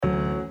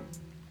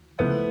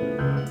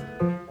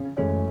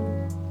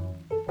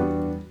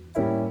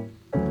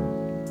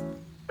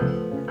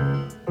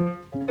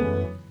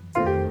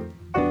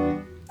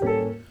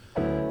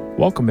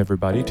Welcome,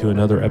 everybody, to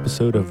another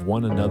episode of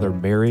One Another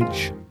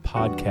Marriage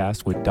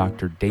podcast with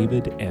Dr.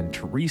 David and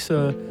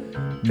Teresa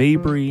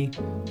Mabry,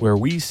 where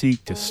we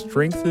seek to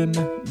strengthen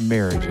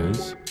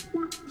marriages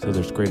so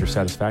there's greater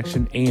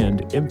satisfaction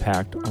and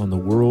impact on the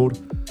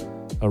world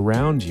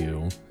around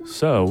you.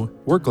 So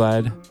we're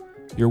glad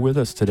you're with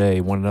us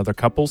today, One Another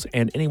couples,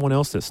 and anyone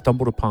else that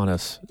stumbled upon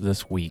us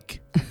this week.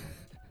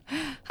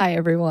 Hi,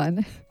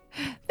 everyone.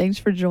 Thanks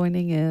for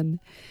joining in.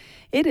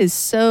 It is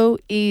so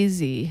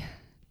easy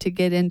to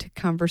get into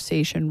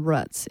conversation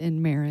ruts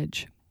in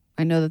marriage.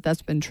 I know that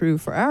that's been true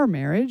for our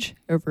marriage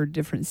over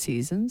different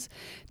seasons.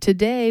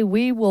 Today,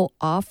 we will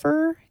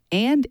offer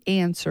and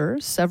answer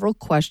several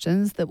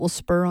questions that will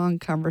spur on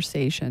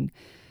conversation.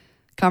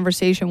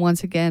 Conversation,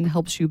 once again,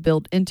 helps you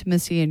build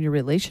intimacy in your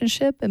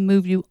relationship and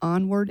move you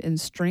onward in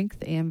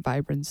strength and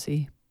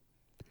vibrancy.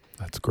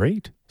 That's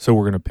great. So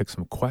we're going to pick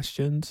some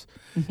questions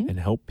and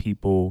help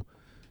people.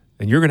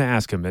 And you're going to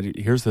ask them.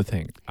 Here's the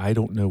thing. I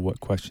don't know what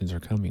questions are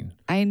coming.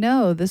 I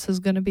know. This is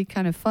going to be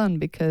kind of fun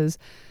because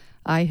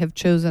I have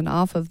chosen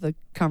off of the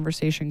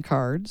conversation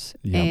cards.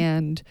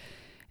 Yep.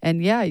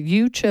 And yeah,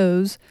 you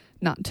chose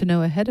not to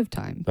know ahead of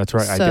time. That's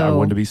right. So, I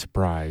wanted to be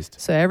surprised.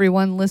 So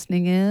everyone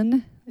listening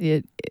in,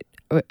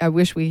 I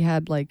wish we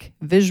had like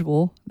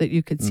visual that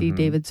you could see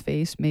David's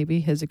face, maybe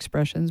his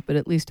expressions, but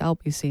at least I'll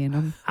be seeing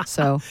them.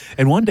 So,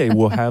 and one day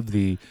we'll have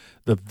the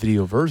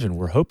video version.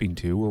 We're hoping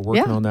to. We're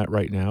working on that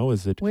right now.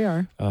 Is that we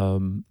are?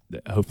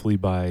 Hopefully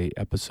by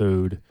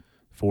episode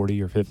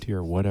 40 or 50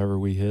 or whatever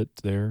we hit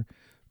there.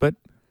 But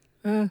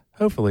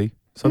hopefully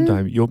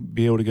sometime you'll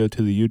be able to go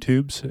to the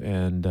YouTubes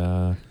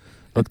and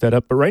look that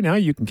up. But right now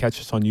you can catch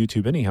us on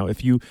YouTube anyhow.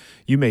 If you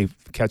may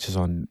catch us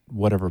on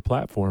whatever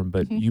platform,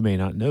 but you may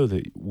not know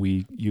that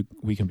we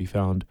can be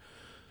found.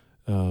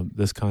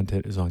 This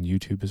content is on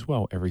YouTube as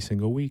well. Every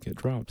single week it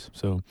drops.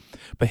 So,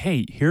 but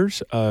hey,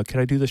 here's, can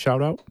I do the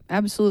shout out?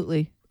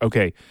 Absolutely.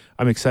 Okay.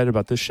 I'm excited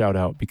about this shout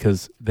out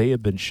because they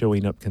have been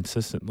showing up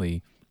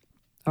consistently.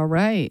 All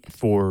right.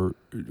 For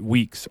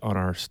weeks on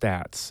our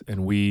stats.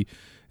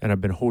 And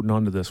I've been holding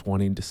on to this,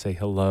 wanting to say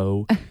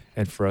hello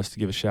and for us to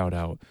give a shout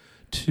out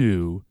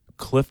to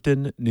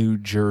Clifton, New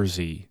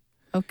Jersey.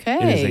 Okay.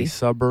 It is a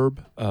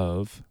suburb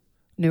of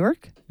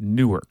Newark.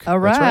 That's All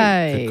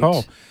right. Good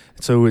call.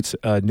 So it's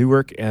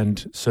Newark,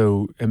 and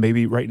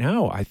maybe right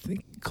now I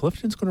think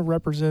Clifton's going to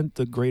represent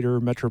the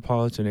greater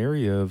metropolitan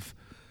area of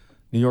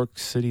New York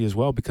City as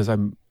well. Because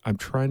I'm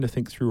trying to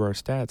think through our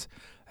stats.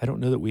 I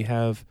don't know that we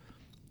have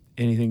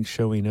anything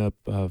showing up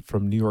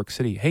from New York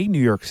City. Hey,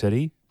 New York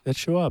City, let's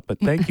show up. But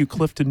thank you,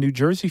 Clifton, New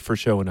Jersey, for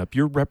showing up.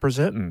 You're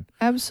representing.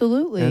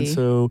 Absolutely. And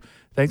so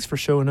thanks for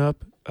showing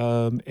up.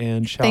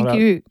 And shout out. Thank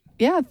you.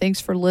 Yeah, thanks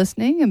for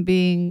listening and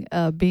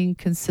being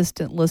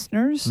consistent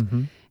listeners.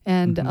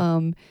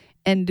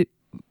 And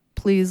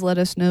please let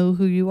us know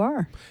who you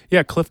are.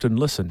 Yeah, Clifton,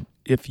 listen,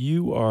 if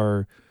you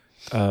are,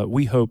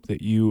 we hope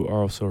that you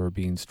also are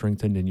being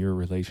strengthened in your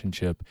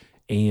relationship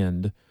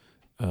and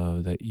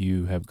that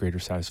you have greater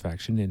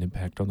satisfaction and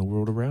impact on the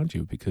world around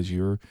you because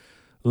you're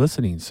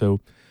listening.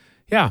 So,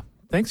 yeah,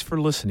 thanks for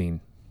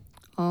listening.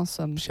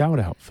 Awesome. Shout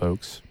out,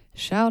 folks.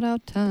 Shout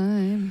out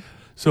time.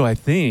 So I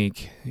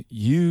think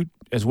you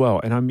as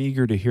well, and I'm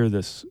eager to hear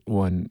this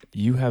one.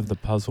 You have the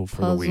puzzle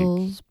for the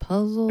week.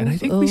 Puzzles. And I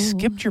think we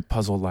skipped your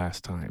puzzle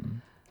last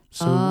time.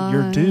 So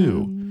you're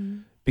due.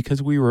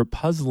 Because we were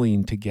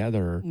puzzling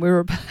together. We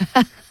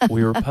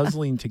were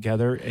puzzling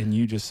together, and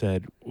you just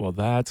said, well,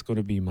 that's going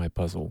to be my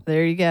puzzle.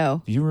 There you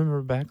go. Do you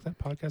remember back that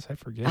podcast? I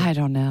forget. I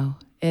don't know.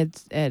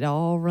 It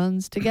all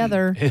runs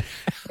together.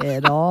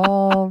 It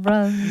all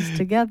runs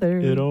together.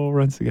 It all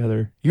runs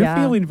together. You're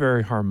feeling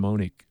very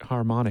harmonic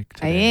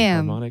today. I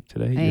am. Harmonic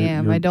today. I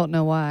am. I don't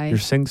know why. You're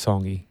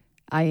sing-songy.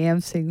 I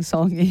am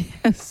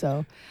sing-songy.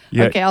 So,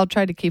 okay, I'll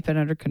try to keep it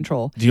under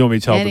control. Do you want me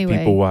to tell the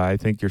people why I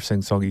think you're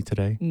sing-songy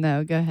today?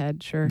 No, go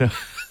ahead. Sure. No.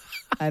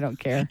 I don't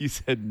care. You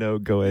said no,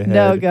 go ahead.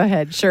 No, go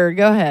ahead. Sure,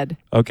 go ahead.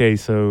 Okay,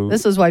 so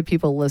this is why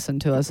people listen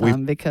to us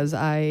because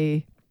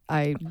I'm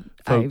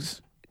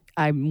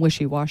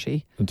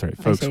wishy-washy. That's right,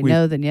 folks. I say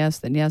no, then yes,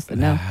 then yes, then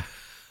no.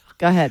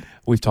 Go ahead.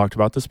 We've talked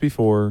about this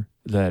before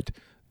that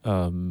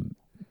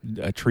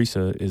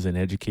Teresa is in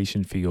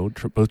education field.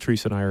 Both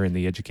Teresa and I are in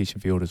the education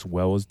field as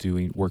well as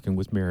working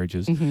with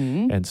marriages.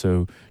 And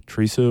so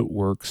Teresa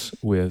works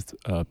with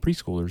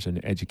preschoolers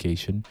in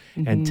education.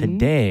 And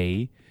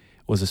today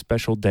was a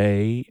special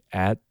day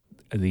at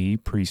the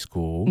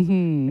preschool.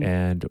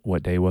 And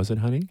what day was it,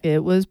 honey?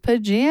 It was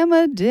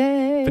pajama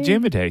day.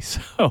 Pajama day.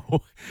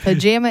 So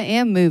pajama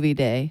and movie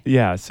day.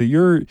 Yeah. So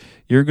you're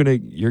gonna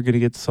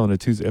get this on a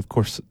Tuesday. Of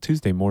course,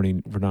 Tuesday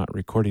morning. We're not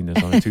recording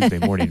this on a Tuesday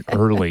morning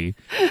early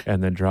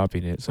and then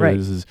dropping it. So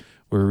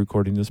we're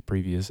recording this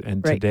previous,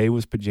 and today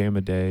was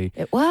pajama day.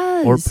 It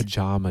was. Or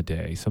pajama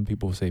day. Some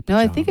people say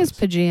pajamas. No, I think it's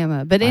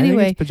pajama. But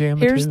anyway,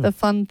 here's too. The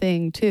fun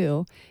thing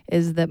too,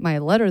 is that my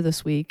letter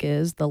this week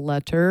is the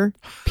letter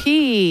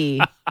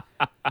P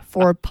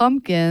for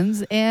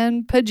pumpkins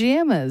and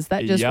pajamas.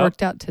 That just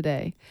worked out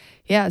today.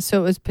 Yeah, so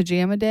it was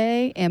pajama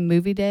day and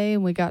movie day,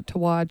 and we got to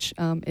watch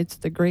It's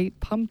the Great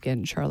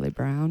Pumpkin, Charlie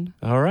Brown.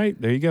 All right,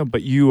 there you go.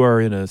 But you are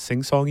in a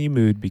sing-songy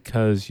mood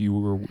because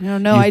you've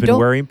been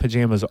wearing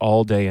pajamas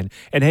all day. And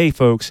hey,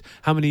 folks,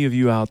 how many of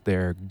you out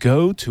there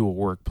go to a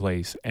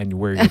workplace and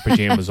wear your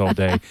pajamas all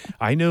day?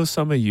 I know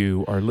some of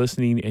you are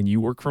listening and you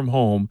work from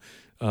home,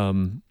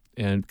 and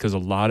because a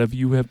lot of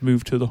you have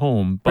moved to the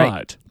home,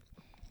 but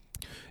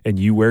and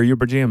you wear your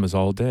pajamas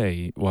all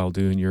day while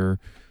doing your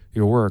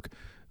work.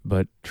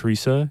 But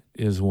Teresa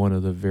is one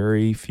of the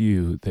very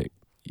few that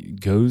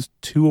goes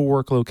to a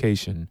work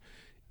location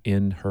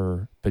in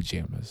her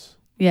pajamas.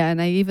 Yeah, and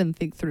I even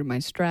think through my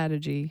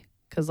strategy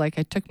because, like,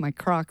 I took my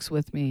Crocs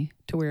with me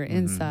to wear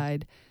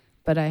inside,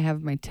 but I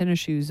have my tennis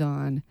shoes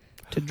on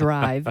to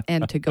drive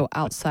and to go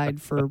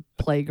outside for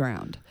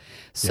playground.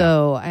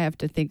 So I have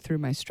to think through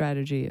my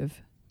strategy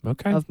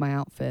of my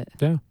outfit.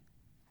 Yeah.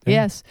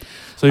 Yes.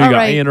 So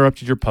I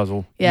interrupted your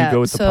puzzle. Yeah. You go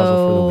with the puzzle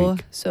for the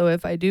week. So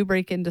if I do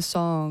break into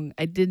song,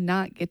 I did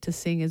not get to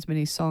sing as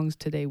many songs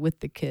today with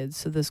the kids,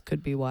 so this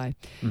could be why.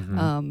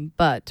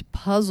 But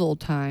puzzle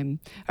time.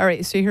 All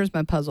right, so here's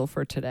my puzzle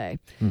for today.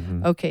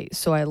 Okay,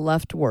 so I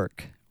left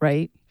work,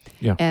 right?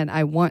 Yeah. And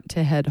I want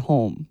to head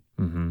home.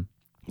 And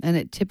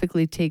it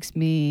typically takes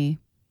me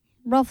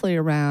roughly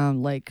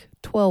around like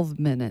 12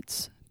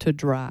 minutes to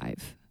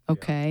drive.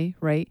 Okay,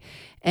 right?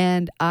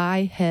 And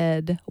I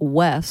head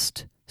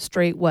west,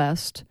 straight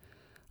west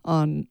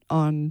on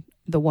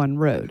the one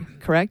road,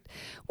 correct?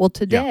 Well,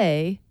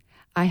 today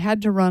I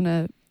had to run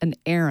an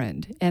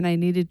errand and I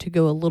needed to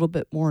go a little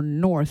bit more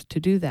north to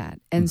do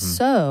that. And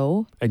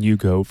so... And you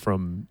go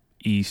from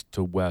east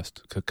to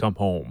west to come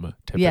home,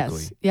 typically.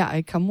 Yes. Yeah,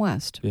 I come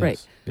west. Yes.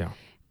 Right. Yeah.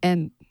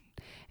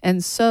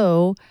 And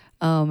so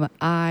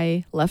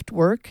I left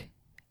work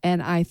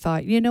and I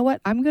thought, you know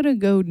what? I'm going to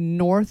go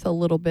north a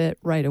little bit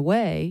right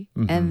away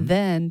and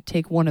then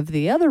take one of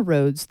the other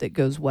roads that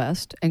goes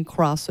west and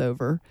cross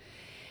over.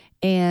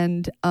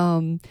 And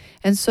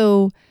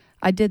so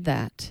I did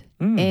that.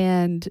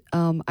 And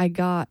I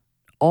got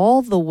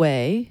all the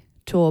way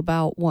to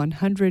about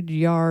 100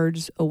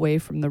 yards away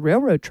from the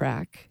railroad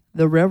track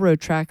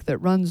that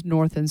runs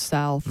north and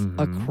south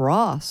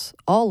across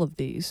all of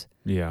these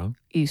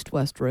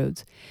east-west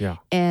roads. Yeah.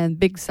 And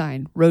big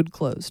sign, road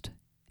closed.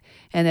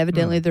 And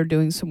evidently they're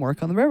doing some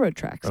work on the railroad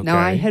tracks. Okay. Now,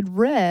 I had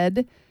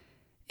read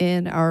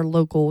in our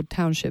local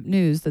township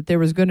news that there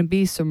was going to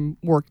be some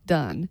work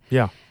done.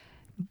 Yeah.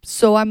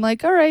 So I'm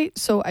like, all right.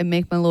 So I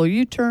make my little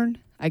U-turn.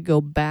 I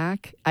go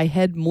back. I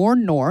head more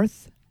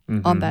north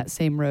on that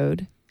same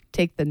road,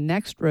 take the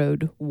next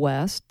road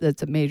west.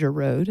 That's a major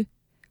road.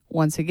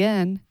 Once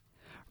again,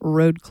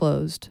 road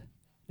closed,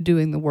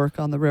 doing the work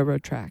on the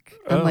railroad track.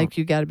 I'm like,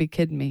 you got to be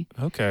kidding me.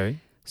 Okay.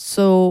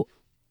 So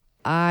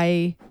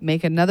I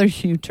make another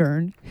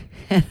U-turn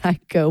and I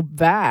go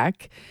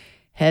back,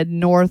 head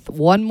north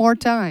one more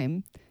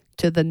time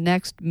to the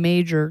next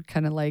major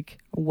kind of like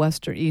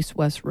west or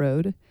east-west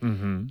road,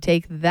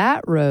 take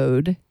that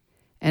road,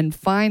 and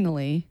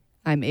finally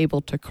I'm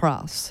able to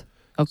cross.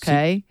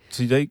 Okay?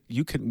 So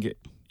you couldn't get...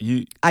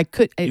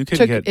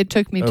 It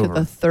took me to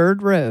the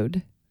third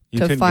road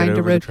to find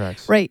a road.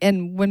 Tracks. Right.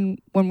 And when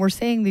we're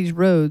saying these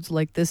roads,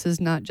 like this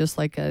is not just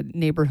like a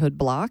neighborhood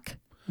block.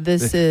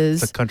 This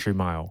is a country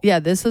mile. Yeah,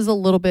 this is a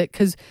little bit,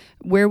 because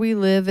where we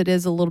live, it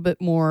is a little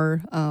bit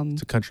more.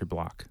 It's a country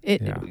block.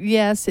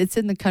 Yes, it's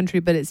in the country,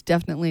 but it's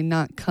definitely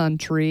not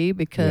country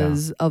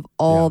because of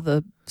all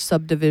the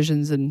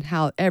subdivisions and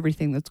how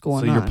everything that's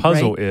going on. So your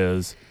puzzle right?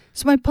 is.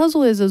 So my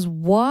puzzle is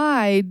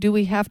why do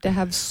we have to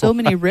have so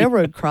many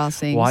railroad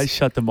crossings? Why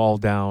shut them all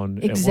down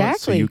at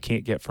once so you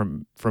can't get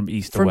from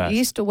east to west? From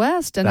east to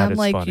west. And I'm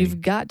like, funny.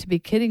 You've got to be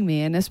kidding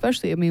me. And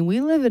especially, I mean,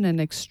 we live in an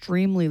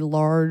extremely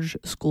large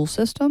school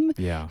system.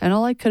 Yeah. And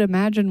all I could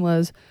imagine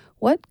was,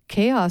 what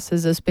chaos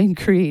has this been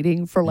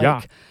creating for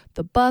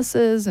the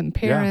buses and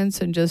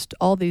parents and just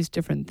all these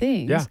different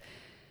things? Yeah.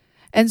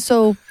 And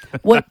so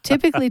what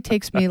typically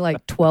takes me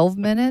like 12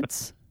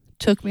 minutes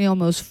took me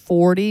almost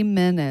 40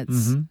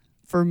 minutes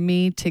for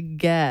me to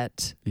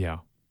get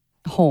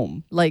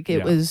home. Like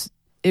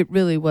it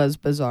really was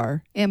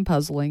bizarre and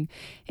puzzling.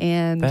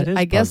 And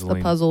I guess the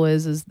puzzle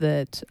is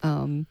that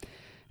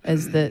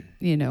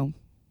you know,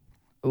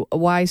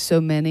 why so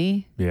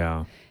many?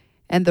 Yeah.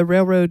 And the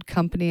railroad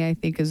company, I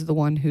think, is the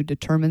one who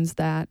determines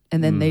that,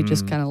 and then they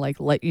just kind of like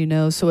let you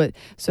know. So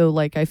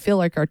like I feel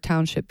like our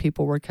township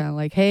people were kind of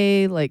like,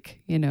 hey, like,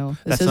 you know,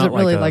 this isn't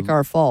really like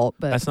our fault,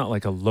 but that's not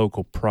like a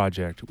local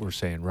project we're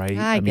saying, right?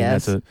 I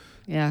guess that's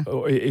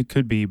it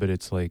could be, but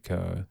it's like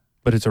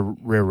but it's a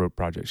railroad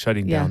project,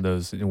 shutting down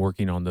those and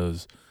working on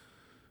those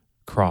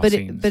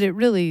crossings. But it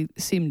really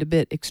seemed a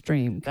bit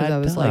extreme because I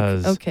was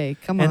like, okay,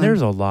 come on. And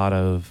there's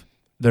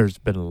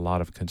been a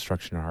lot of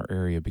construction in our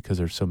area because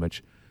there's so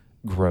much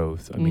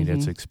growth. I mean,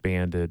 it's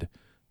expanded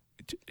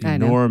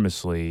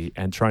enormously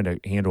and trying to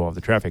handle all the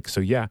traffic.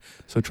 So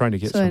trying to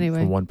get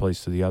from one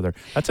place to the other.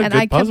 That's a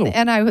good puzzle.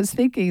 And I was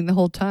thinking the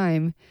whole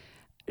time,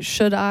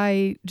 should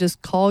I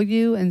just call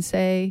you and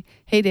say,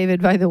 hey,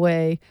 David, by the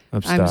way,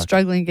 I'm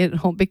struggling to get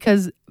home?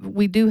 Because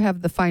we do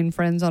have the Find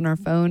Friends on our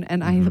phone.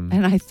 And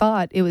I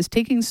thought it was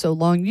taking so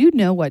long. You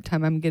know what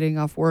time I'm getting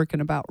off work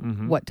and about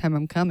what time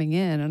I'm coming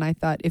in. And I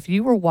thought if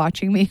you were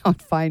watching me on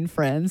Find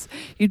Friends,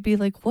 you'd be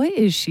like, what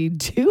is she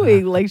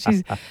doing? Like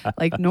she's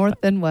like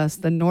north and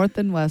west, then north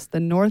and west,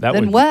 then north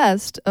and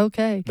west.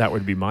 Okay. That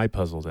would be my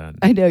puzzle then.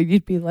 I know.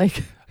 You'd be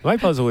like... My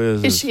puzzle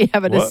is she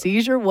having a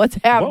seizure? What's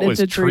happening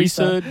to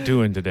Teresa? What was Teresa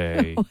doing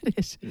today? What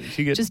is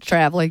she just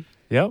traveling.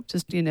 Yep.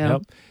 Just,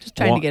 just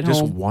trying to get home.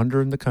 Just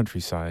wandering the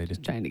countryside.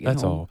 Just trying to get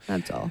home.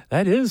 That's all.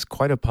 That is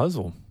quite a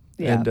puzzle.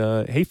 Yeah.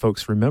 And, hey,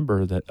 folks,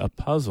 remember that a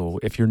puzzle,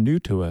 if you're new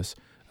to us,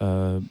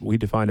 we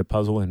define a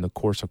puzzle in the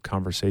course of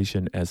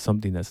conversation as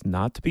something that's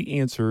not to be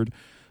answered,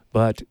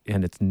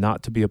 and it's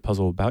not to be a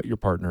puzzle about your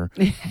partner,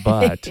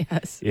 but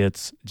yes.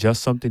 It's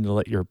just something to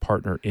let your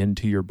partner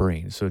into your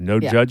brain. So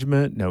no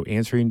judgment, no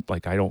answering.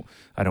 Like I don't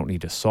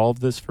need to solve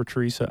this for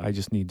Teresa. I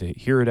just need to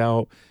hear it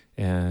out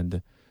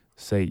and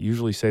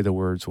usually say the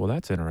words, well,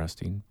 that's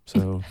interesting.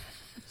 So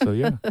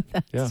yeah.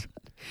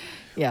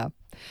 Yeah.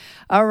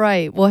 All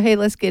right. Well, hey,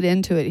 let's get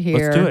into it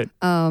here. Let's do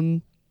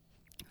it.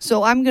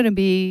 So I'm going to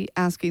be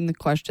asking the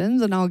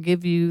questions, and I'll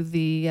give you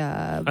the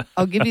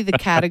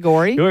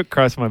category. What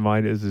crossed my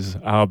mind is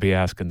I'll be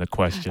asking the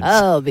questions.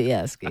 I'll be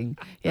asking,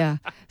 yeah.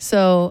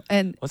 So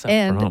what's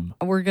that from?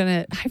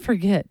 I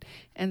forget,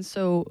 and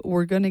so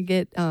we're gonna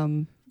get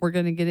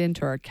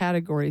into our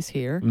categories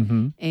here,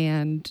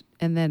 and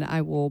then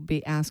I will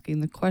be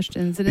asking the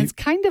questions, and it's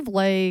kind of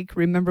like,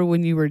 remember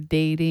when you were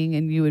dating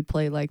and you would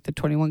play like the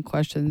 21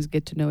 questions,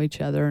 get to know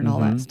each other, and all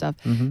that stuff.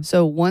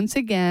 So once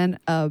again,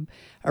 a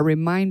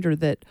reminder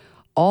that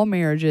all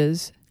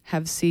marriages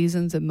have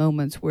seasons and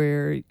moments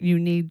where you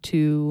need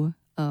to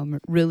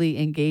really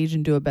engage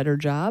and do a better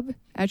job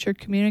at your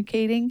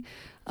communicating,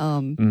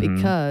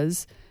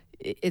 because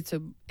it's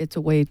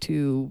a way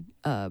to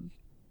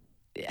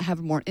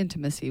have more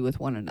intimacy with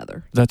one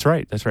another. That's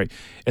right.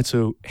 And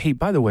so, hey,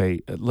 by the way,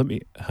 let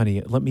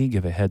me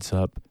give a heads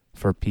up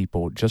for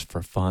people just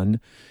for fun,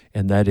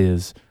 and that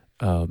is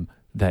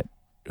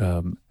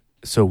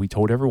so we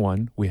told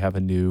everyone we have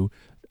a new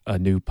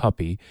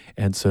puppy,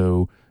 and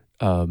so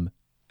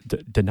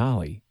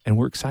Denali, and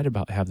we're excited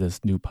about to have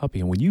this new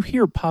puppy. And when you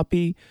hear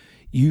puppy,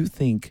 you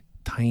think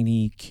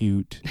tiny,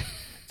 cute.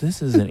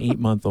 This is an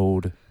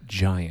 8-month-old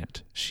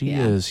giant. She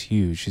is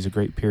huge. She's a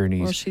Great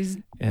Pyrenees.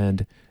 Well,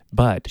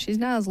 But she's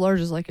not as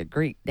large as like a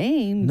Great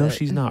Dane. No,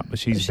 she's not, but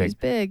she's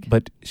big.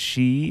 But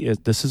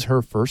this is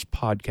her first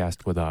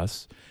podcast with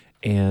us.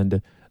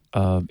 And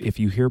if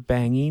you hear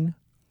banging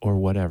or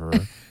whatever,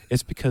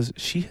 it's because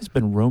she has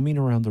been roaming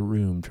around the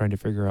room trying to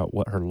figure out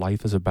what her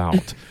life is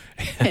about.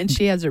 And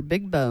she has her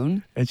big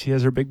bone.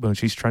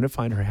 She's trying to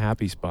find her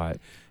happy spot.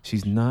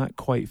 She's not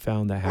quite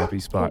found the happy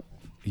spot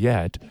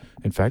yet.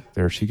 In fact,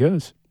 there she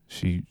goes.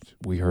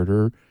 We heard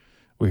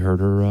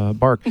her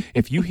bark.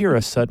 If you hear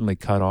us suddenly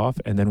cut off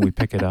and then we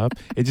pick it up,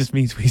 it just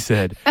means we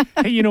said,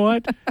 hey, you know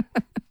what?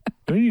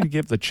 We need to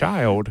give the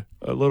child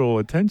a little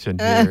attention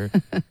here.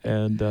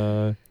 And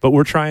but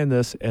we're trying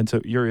this, and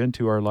so you're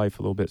into our life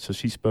a little bit. So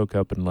she spoke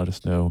up and let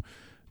us know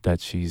that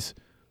she's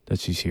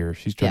here.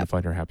 She's trying to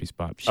find her happy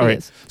spot. All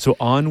right. So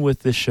on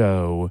with the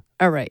show.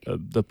 All right.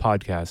 The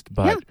podcast.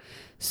 But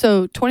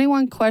So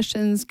 21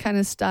 questions kind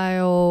of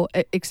style,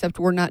 except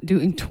we're not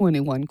doing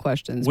 21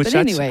 questions. Which but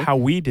that's anyway, how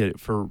we did it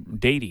for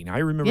dating. I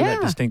remember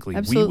that distinctly.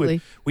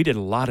 Absolutely. We did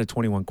a lot of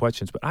 21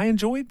 questions, but I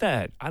enjoyed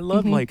that. I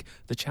love like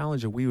the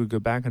challenge of we would go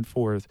back and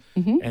forth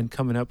and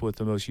coming up with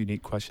the most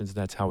unique questions.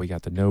 That's how we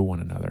got to know one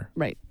another.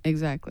 Right.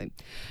 Exactly.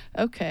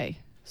 Okay.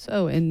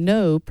 So in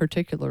no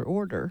particular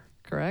order,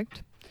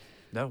 correct?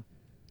 No.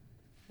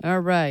 All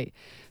right.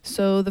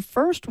 So the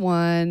first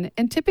one,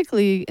 and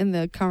typically in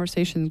the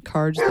conversation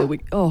cards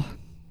that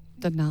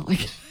did not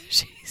like,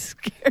 she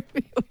scared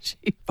me when she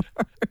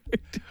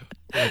barked.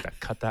 We'll have to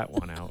cut that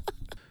one out.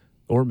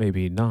 Or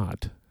maybe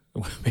not.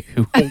 Maybe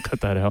we won't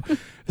cut that out.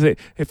 Say,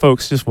 hey,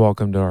 folks, just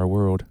welcome to our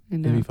world.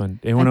 It'd be fun.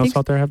 Anyone else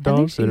out there have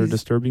dogs that are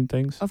disturbing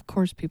things? Of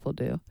course people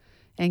do.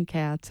 And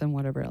cats and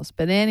whatever else.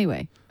 But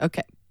anyway,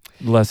 okay.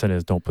 The lesson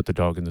is don't put the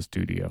dog in the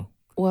studio.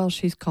 Well,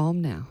 she's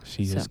calm now.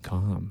 She is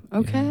calm.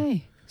 Okay.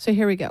 Yeah. So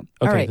here we go. Okay,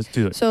 all right. Let's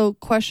do it. So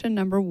question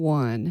number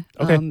 1.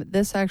 Okay.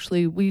 This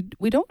actually, we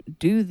don't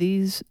do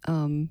these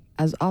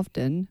as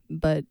often,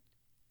 but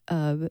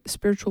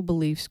spiritual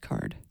beliefs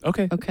card.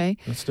 Okay. Okay.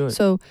 Let's do it.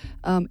 So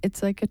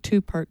it's like a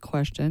 2-part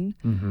question.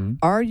 Mm-hmm.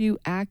 Are you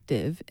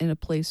active in a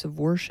place of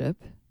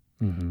worship?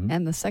 Mm-hmm.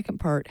 And the second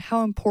part,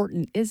 how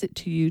important is it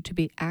to you to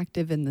be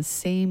active in the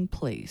same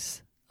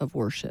place of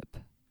worship?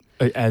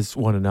 As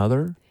one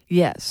another?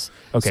 Yes.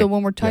 Okay. So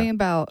when we're talking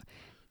about,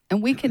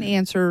 and we can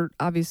answer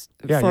obviously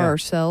for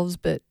ourselves,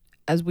 but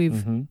as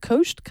we've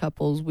coached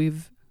couples,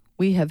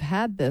 we have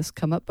had this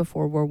come up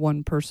before where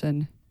one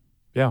person.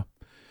 Yeah.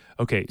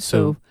 Okay.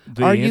 So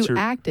are you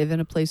active in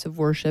a place of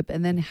worship?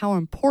 And then how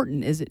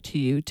important is it to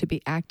you to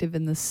be active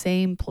in the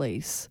same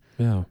place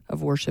Yeah.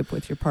 of worship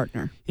with your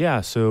partner?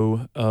 Yeah.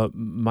 So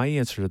my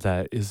answer to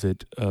that is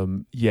that,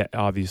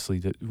 obviously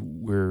that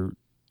we're,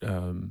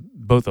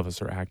 both of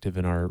us are active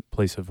in our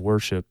place of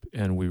worship,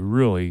 and we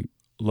really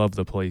love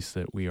the place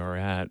that we are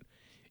at.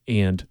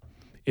 And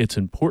it's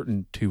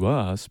important to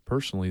us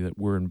personally that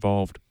we're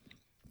involved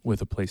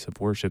with a place of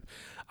worship.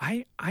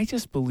 I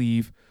just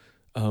believe,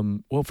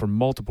 for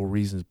multiple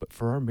reasons, but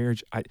for our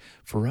marriage,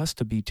 for us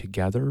to be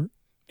together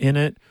in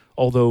it,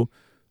 although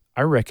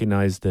I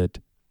recognize that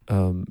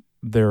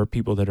there are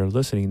people that are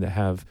listening that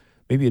have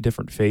maybe a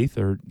different faith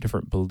or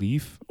different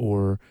belief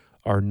or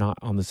are not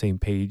on the same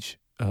page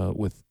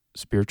with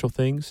spiritual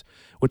things,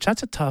 which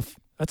that's a tough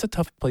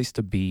place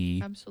to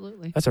be.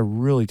 Absolutely. That's a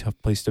really tough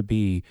place to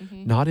be.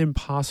 Mm-hmm. Not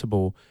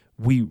impossible.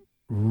 We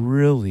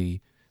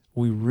really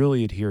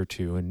adhere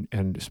to,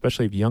 and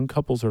especially if young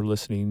couples are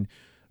listening,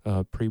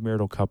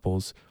 premarital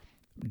couples,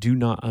 do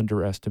not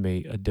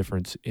underestimate a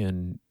difference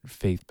in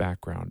faith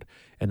background,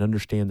 and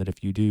understand that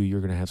if you do, you're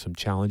going to have some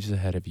challenges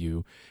ahead of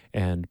you,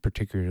 and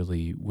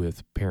particularly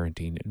with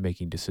parenting and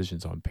making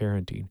decisions on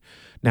parenting.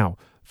 Now,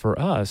 for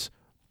us,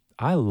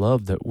 I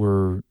love that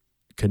we're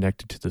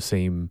connected to the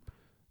same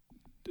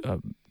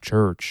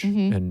church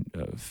Mm-hmm. and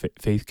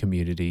faith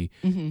community,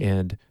 Mm-hmm.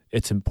 and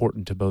it's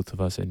important to both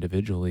of us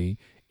individually,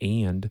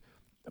 and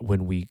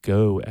when we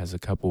go as a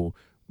couple,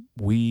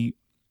 we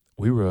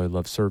really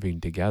love serving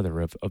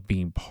together, of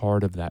being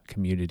part of that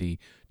community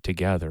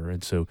together.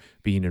 And so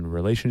being in a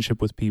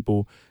relationship with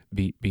people,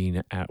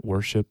 being at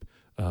worship,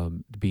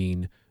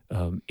 being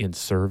in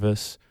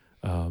service,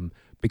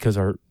 because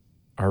our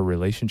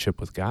relationship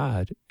with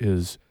God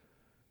is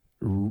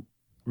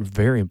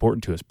very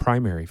important to us,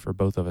 primary for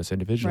both of us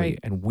individually. Right.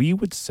 And we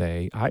would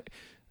say,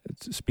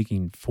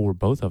 speaking for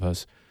both of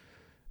us,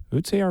 we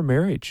would say our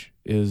marriage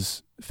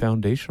is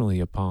foundationally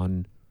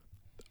upon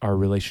our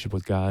relationship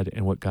with God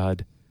and what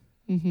God,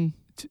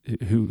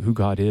 Mm-hmm. who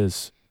God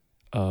is.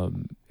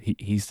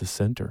 He's the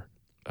center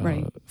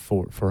Right.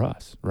 for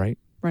us, right?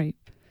 Right.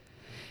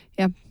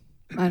 Yeah.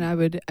 And I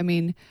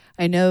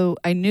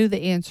knew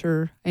the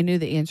answer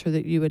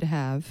that you would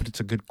have, But it's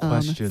a good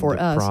question for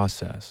to us.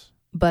 process.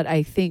 but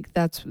I think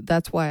that's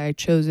why I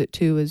chose it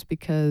too, is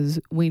because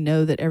we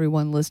know that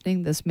everyone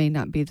listening, this may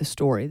not be the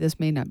story. This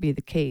may not be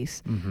the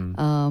case.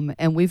 Mm-hmm.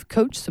 And we've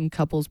coached some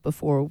couples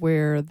before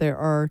where there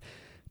are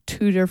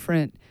two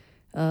different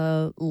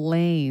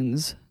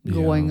lanes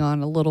going Yeah.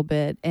 on a little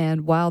bit.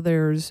 And while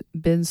there's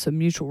been some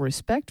mutual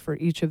respect for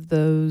each of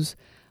those,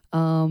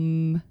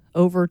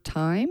 over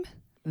time,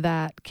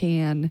 that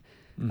can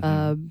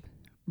Mm-hmm.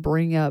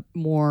 bring up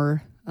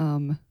more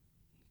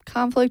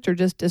conflict or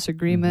just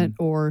disagreement,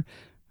 or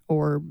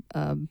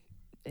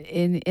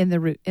in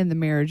the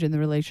marriage, in the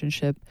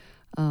relationship,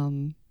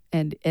 and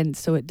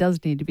so it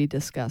does need to be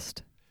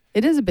discussed.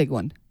 It is a big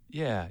one.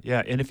 Yeah.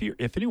 And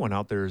if anyone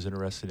out there is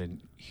interested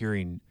in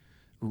hearing,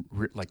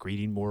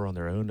 reading more on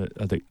their own,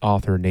 the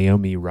author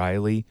Naomi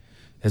Riley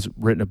has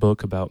written a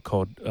book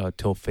called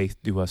 "Till Faith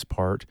Do Us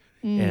Part,"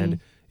 and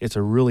it's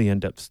a really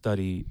in-depth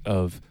study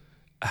of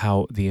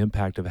how the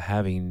impact of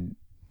having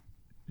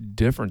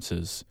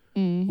differences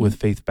with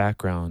faith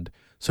background.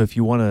 So if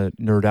you want to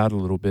nerd out a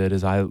little bit,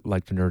 as I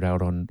like to nerd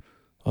out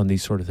on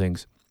these sort of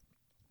things,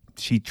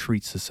 she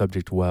treats the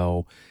subject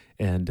well,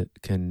 and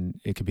it can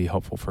be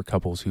helpful for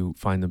couples who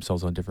find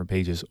themselves on different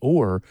pages,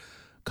 or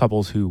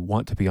couples who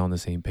want to be on the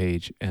same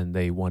page and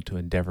they want to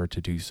endeavor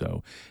to do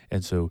so.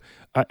 And so,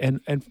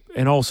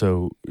 and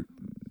also,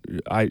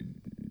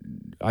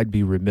 I'd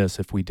be remiss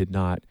if we did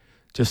not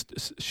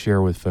just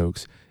share with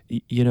folks.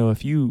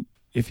 If you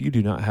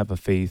do not have a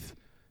faith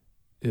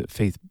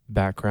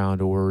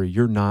background, or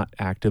you're not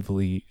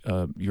actively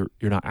you're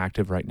not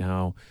active right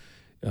now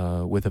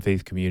with a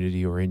faith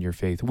community or in your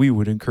faith, we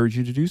would encourage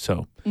you to do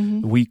so.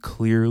 Mm-hmm. We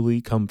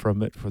clearly come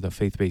from it for the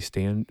faith-based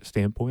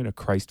standpoint, a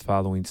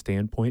Christ-following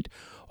standpoint,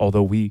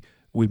 although we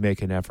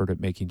make an effort at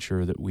making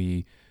sure that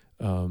we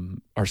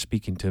are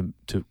speaking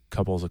to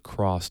couples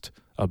across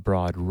a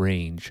broad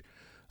range.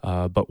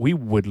 But we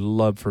would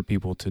love for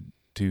people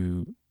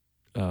to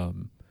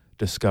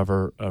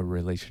discover a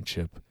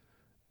relationship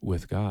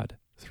with God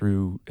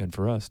through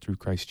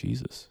Christ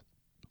Jesus.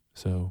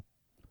 So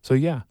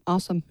yeah,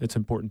 Awesome. it's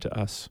important to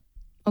us.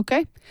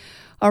 Okay.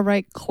 All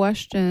right.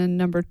 Question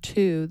number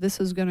 2. This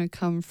is going to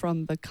come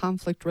from the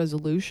conflict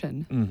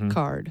resolution Mm-hmm.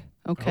 card.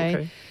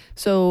 Okay.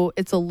 So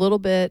it's a little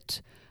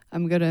bit.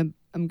 I'm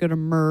gonna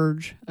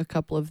merge a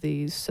couple of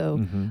these. So,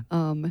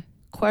 Mm-hmm.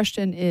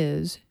 question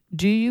is: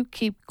 do you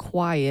keep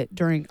quiet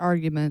during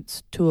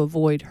arguments to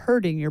avoid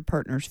hurting your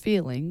partner's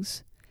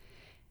feelings?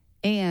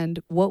 And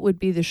what would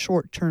be the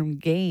short-term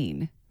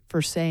gain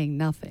for saying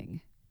nothing?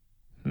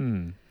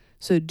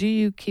 So do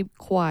you keep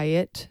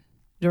quiet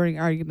during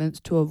arguments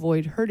to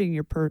avoid hurting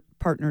your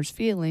partner's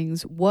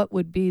feelings? What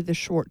would be the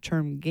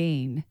short-term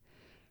gain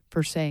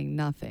for saying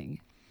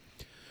nothing?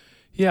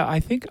 Yeah, I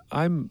think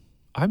I'm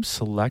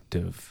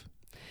selective.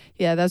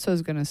 Yeah, that's what I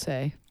was going to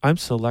say. I'm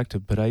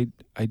selective, but I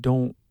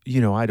don't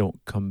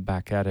come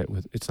back at it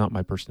with, it's not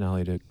my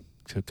personality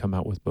to come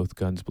out with both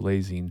guns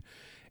blazing.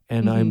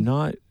 And Mm-hmm. I'm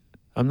not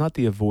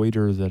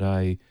avoider that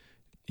I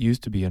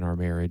used to be in our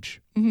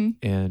marriage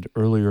and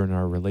earlier in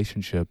our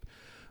relationship,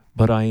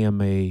 but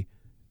I'm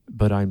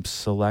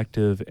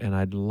selective, and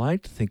I'd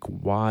like to think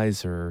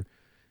wiser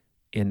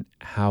in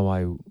how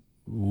I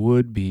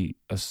would be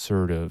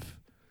assertive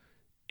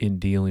in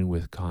dealing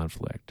with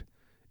conflict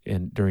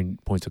and during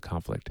points of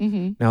conflict.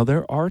 Now,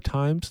 there are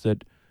times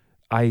that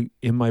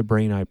in my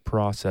brain, I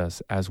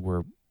process as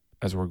we're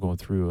going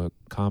through a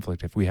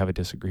conflict. If we have a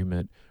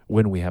disagreement,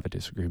 when we have a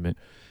disagreement,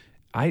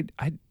 I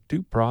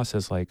do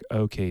process like,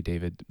 okay,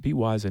 David, be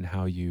wise in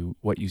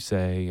what you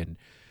say, and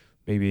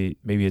maybe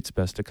it's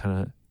best to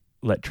kind of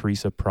let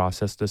Teresa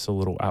process this a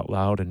little out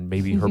loud, and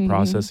maybe her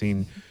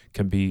processing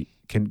can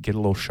get a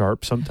little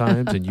sharp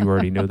sometimes, and you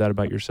already know that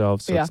about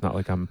yourself, so it's not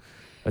like I'm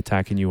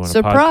attacking you on a podcast.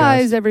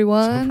 Surprise,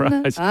 everyone.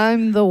 Surprise.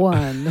 I'm the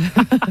one.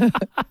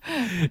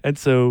 And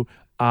so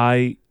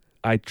I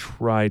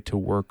try to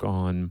work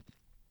on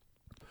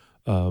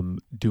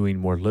doing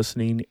more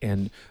listening,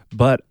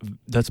 but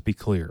let's be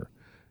clear,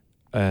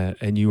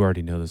 and you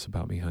already know this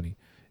about me, honey,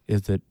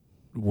 is that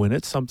when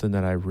it's something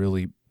that I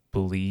really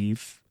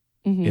believe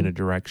in a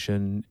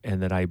direction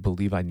and that I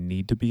believe I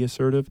need to be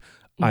assertive,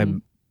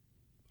 I'm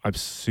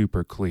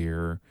super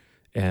clear,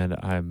 and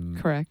I'm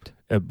correct.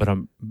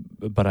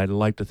 But I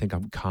like to think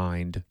I'm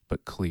kind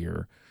but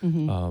clear.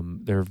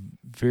 There are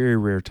very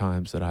rare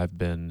times that I've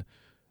been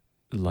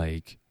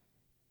like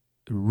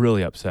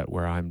really upset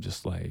where I'm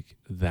just like,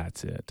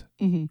 that's it,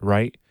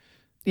 right?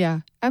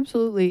 Yeah,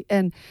 absolutely.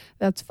 And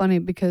that's funny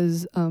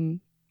because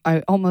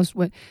I almost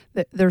went,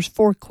 there's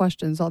 4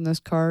 questions on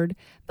this card.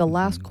 The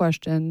last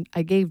question,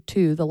 I gave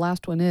 2. The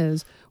last one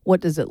is,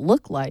 what does it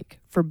look like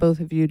for both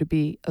of you to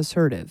be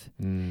assertive?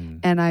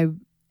 And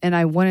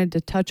I wanted to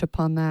touch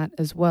upon that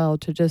as well,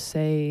 to just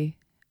say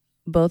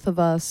both of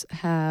us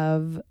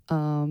have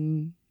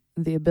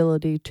the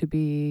ability to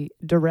be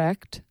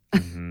direct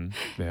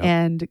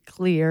and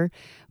clear,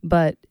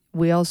 but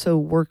we also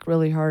work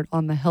really hard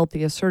on the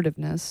healthy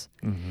assertiveness.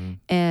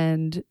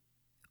 And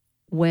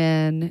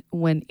when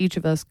each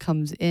of us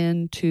comes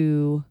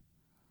into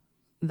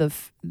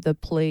the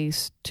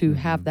place to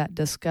have that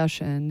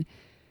discussion,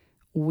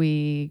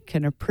 we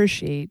can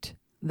appreciate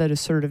that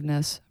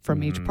assertiveness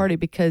from each party,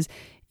 because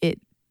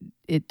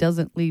it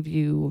doesn't leave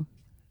you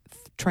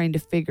trying to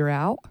figure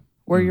out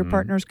where your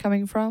partner's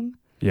coming from.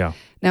 Yeah.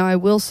 Now, I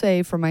will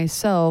say for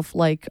myself,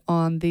 like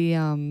on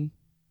the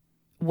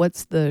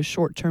what's the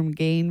short-term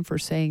gain for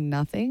saying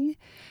nothing,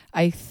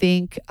 I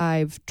think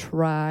I've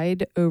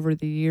tried over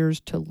the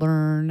years to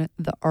learn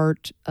the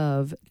art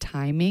of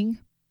timing,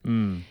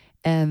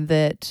 and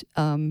that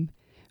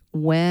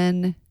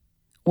when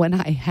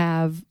I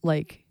have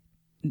like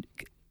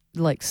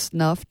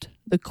snuffed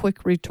the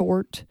quick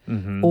retort,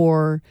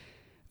 or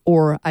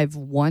I've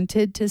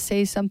wanted to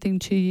say something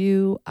to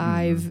you,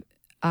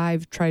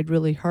 I've tried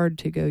really hard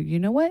to go, you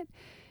know what?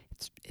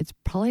 It's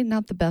probably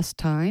not the best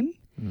time.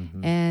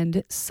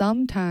 And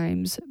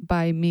sometimes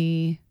by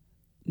me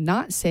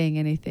not saying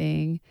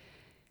anything,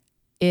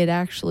 it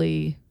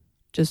actually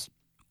just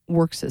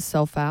works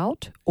itself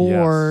out.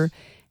 Or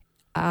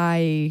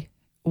when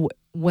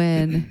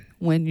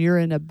you're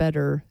in a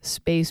better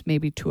space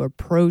maybe to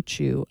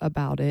approach you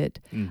about it,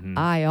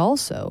 I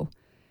also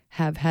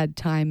have had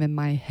time in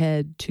my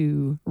head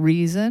to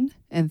reason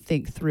and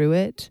think through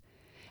it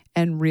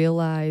and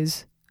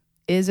realize,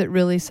 is it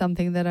really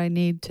something that I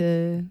need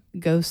to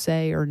go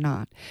say or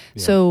not?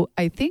 Yeah. So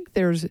I think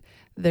there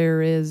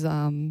is,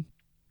 I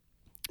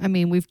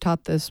mean, we've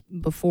taught this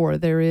before,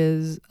 there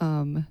is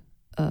a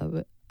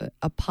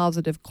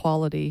positive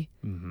quality,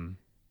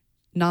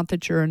 not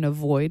that you're an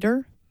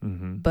avoider,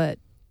 but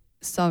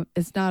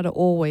it's not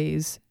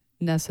always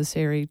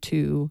necessary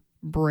to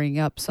bring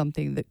up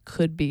something that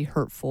could be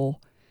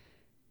hurtful,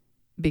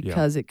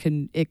 because it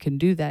can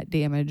do that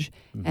damage.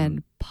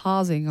 And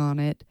pausing on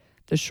it,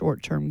 the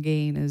short-term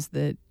gain is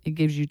that it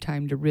gives you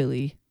time to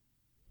really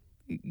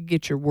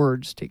get your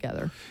words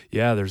together.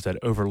 Yeah, there's that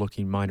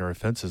overlooking minor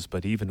offenses,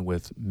 but even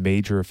with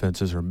major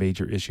offenses or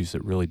major issues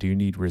that really do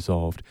need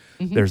resolved,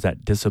 there's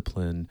that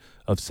discipline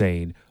of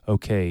saying,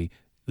 okay,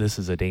 this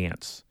is a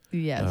dance.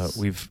 Yes.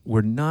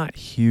 We're not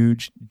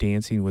huge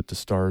Dancing with the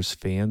Stars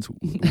fans.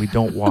 We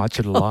don't watch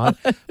it a lot.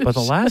 But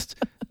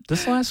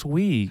this last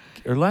week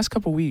or last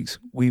couple of weeks,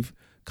 we've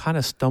kind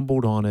of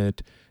stumbled on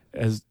it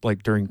as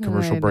like during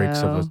commercial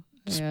breaks of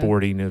a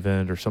sporting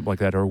event or something like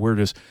that, or we're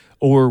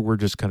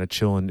just kind of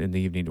chilling in the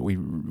evening.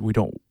 We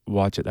don't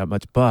watch it that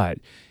much, but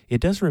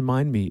it does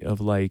remind me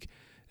of like,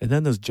 and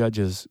then those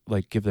judges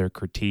like give their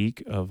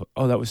critique of,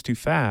 oh, that was too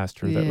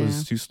fast, or that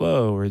was too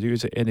slow,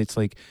 and it's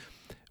like,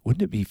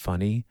 wouldn't it be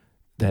funny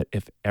that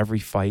if every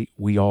fight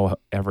we all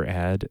ever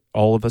had,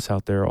 all of us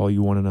out there, all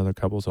you one another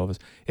couples, all of us,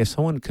 if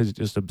someone could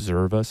just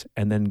observe us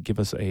and then give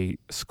us a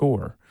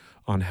score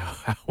on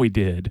how we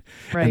did,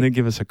 and then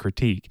give us a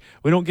critique.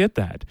 We don't get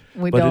that.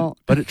 We don't.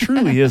 But it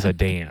truly is a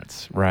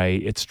dance,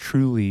 right? It's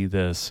truly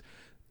this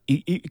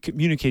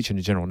communication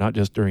in general, not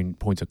just during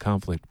points of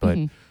conflict, but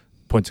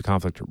points of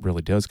conflict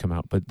really does come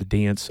out. But the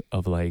dance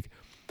of like,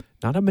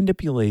 not a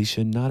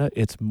manipulation,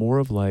 it's more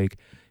of like,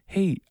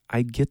 hey,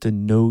 I get to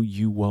know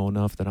you well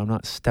enough that I'm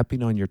not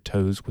stepping on your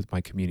toes with my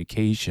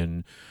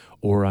communication,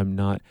 or I'm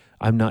not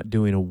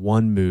doing a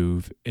one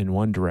move in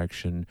one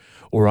direction,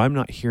 or I'm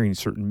not hearing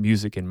certain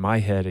music in my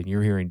head and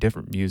you're hearing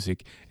different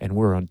music and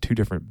we're on two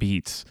different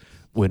beats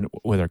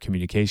with our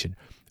communication.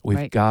 We've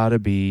Right. got to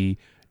be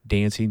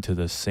dancing to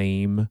the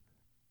same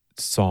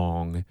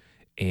song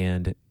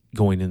and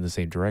going in the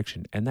same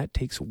direction, and that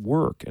takes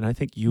work. And I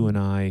think you and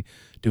I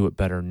do it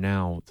better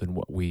now than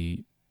what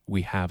we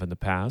have in the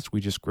past.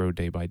 We just grow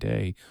day by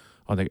day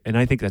and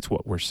I think that's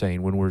what we're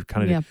saying when we're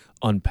kind of Yeah.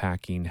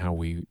 unpacking how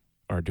we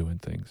are doing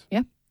things.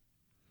 You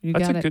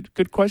That's got a it.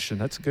 good question.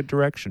 That's a good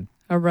direction.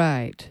 All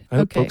right. I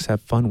hope Okay. folks have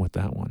fun with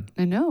that one.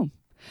 I know.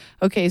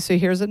 Okay, so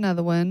here's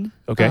another one.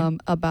 Okay.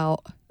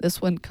 About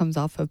this one comes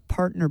off of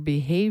partner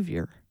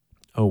behavior.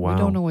 Oh, wow. We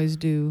don't always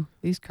do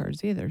these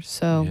cards either.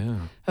 So, Yeah.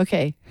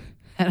 okay.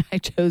 And I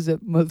chose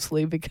it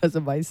mostly because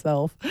of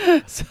myself.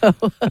 So,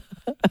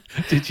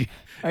 Did you?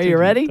 are you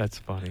ready? That's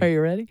funny. Are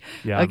you ready?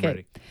 Yeah, Okay. I'm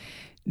ready.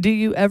 Do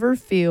you ever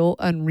feel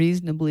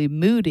unreasonably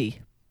moody?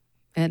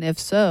 And if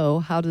so,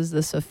 how does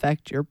this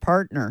affect your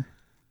partner?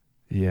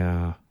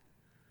 Yeah.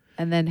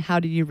 And then how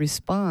do you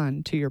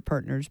respond to your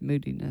partner's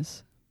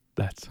moodiness?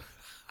 That's.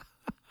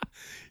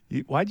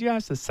 Why'd you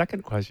ask the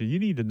second question? You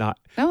need to not.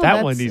 No,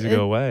 that one that's needs to it.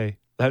 go away.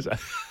 That's.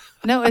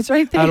 No, it's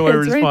right there. How do I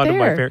It's right respond to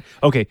my there. parent?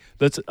 Okay,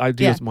 I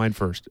do Yeah. this mine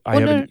first.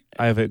 Well,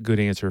 I have a good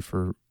answer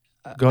for.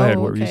 Go ahead.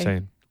 What were you okay.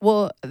 saying?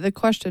 Well, the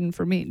question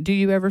for me, do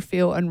you ever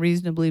feel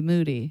unreasonably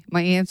moody?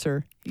 My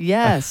answer,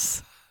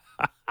 yes.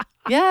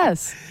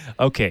 Yes.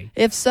 Okay.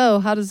 If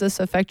so, how does this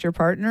affect your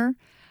partner?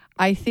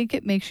 I think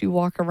it makes you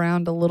walk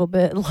around a little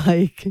bit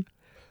like,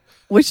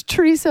 which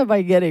Teresa am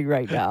I getting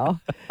right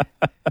now?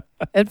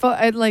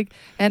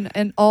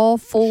 and all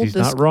full She's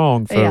not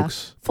wrong, yeah.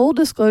 folks. Full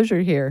disclosure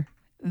here.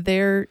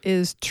 There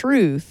is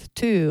truth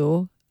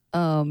to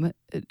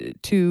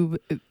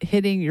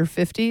hitting your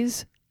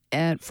 50s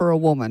and for a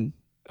woman.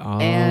 Oh,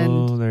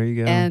 And- there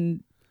you go.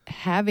 And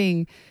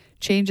having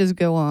changes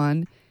go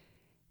on,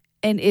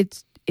 and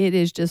it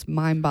is just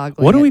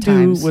mind-boggling. What do at we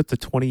times. do with the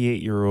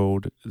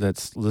 28-year-old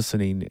that's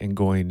listening and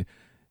going,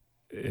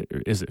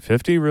 is it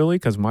 50 really?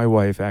 Because my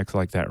wife acts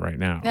like that right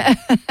now.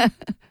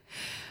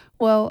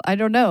 Well, I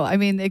don't know. I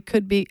mean, it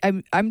could be.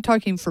 I'm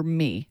talking for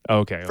me.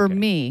 Okay. For okay.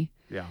 me,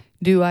 Yeah.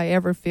 do I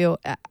ever feel?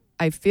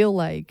 I feel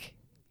like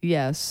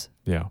yes,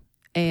 Yeah.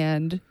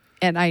 and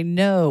I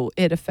know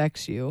it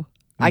affects you.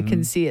 I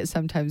can Mhm. see it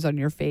sometimes on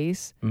your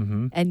face,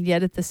 Mm-hmm. and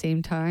yet at the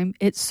same time,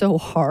 it's so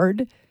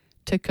hard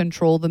to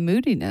control the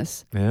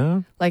moodiness.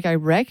 Yeah. Like I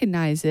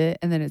recognize it,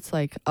 and then it's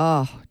like,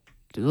 oh,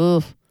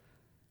 ugh,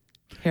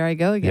 here I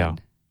go again.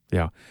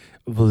 Yeah.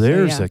 Well,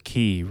 there's yeah. a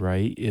key,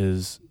 right?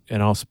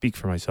 And I'll speak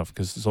for myself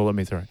so let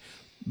me throw it.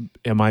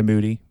 Am I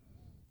moody?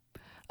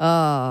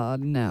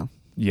 No.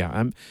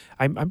 Yeah,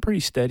 I'm pretty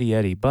steady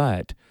Eddie,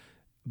 but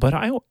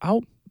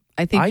I'll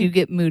I think I- you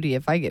get moody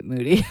if I get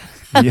moody.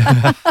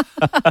 yeah.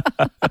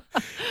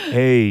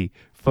 Hey,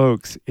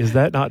 folks, is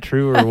that not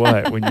true or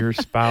what? When your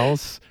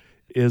spouse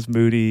is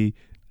moody,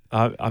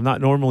 I'm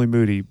not normally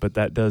moody, but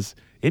it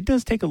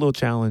does take a little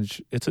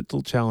challenge. It's a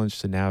little challenge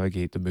to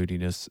navigate the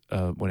moodiness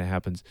when it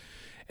happens.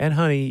 And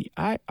honey,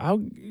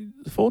 I'll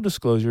full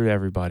disclosure to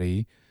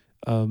everybody,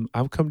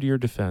 I'll come to your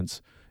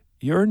defense.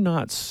 You're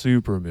not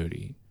super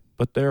moody,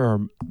 but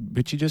you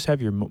just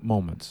have your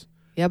moments.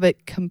 Yeah,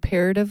 but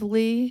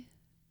comparatively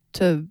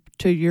to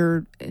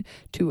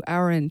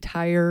our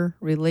entire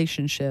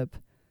relationship,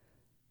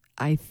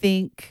 I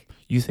think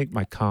You think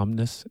my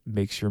calmness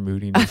makes your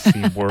moodiness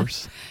seem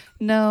worse?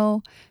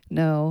 no.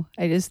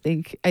 I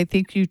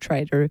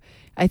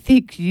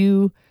think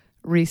you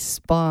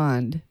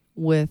respond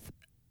with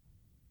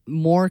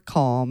more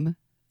calm,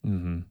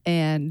 Mm-hmm.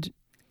 and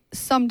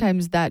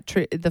sometimes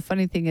the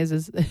funny thing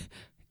is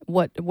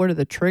what are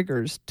the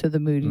triggers to the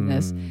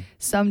moodiness?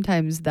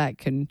 Sometimes that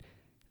can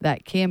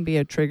be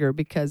a trigger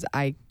because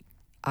I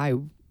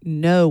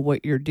know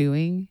what you're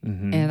doing,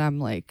 Mm-hmm. and I'm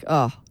like,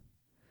 oh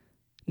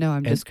no,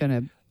 I'm just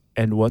gonna.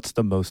 And what's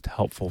the most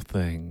helpful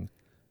thing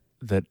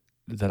that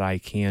I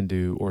can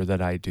do or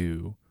that I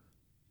do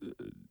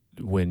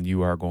when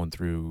you are going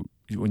through,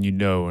 when you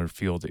know or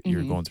feel that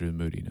you're Mhm. going through the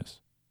moodiness?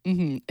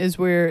 Is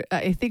where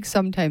I think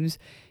sometimes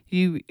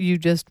you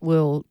just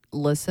will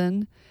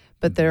listen,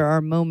 but there are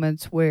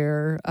moments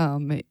where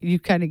you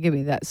kind of give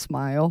me that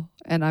smile,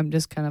 and I'm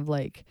just kind of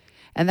like,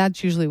 and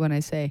that's usually when I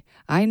say,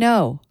 I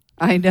know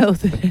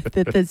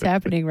that that's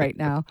happening right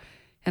now,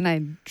 and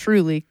I'm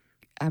trying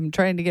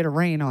to get a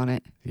rein on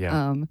it.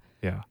 Yeah.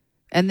 Yeah.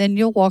 And then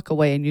you'll walk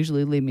away and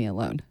usually leave me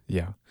alone,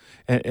 Yeah.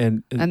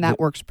 And and that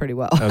works pretty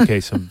well. okay,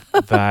 some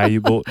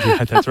valuable,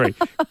 yeah, that's right.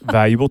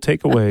 Valuable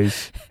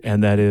takeaways.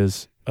 And that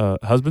is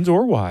husbands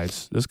or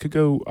wives. This could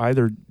go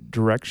either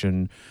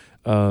direction.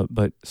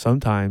 But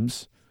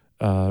sometimes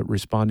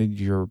responding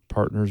to your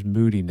partner's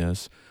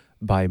moodiness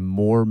by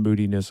more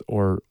moodiness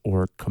or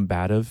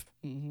combative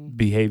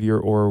behavior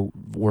or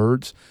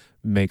words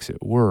makes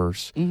it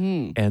worse.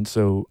 Mm-hmm. And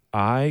so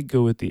I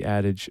go with the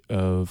adage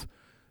of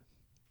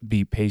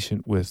be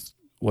patient with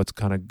what's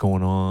kind of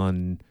going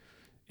on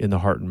in the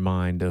heart and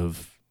mind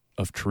of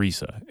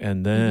Teresa.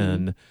 And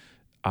then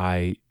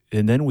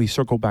then we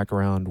circle back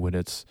around when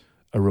it's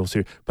a real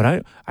serious.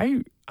 But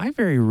I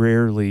very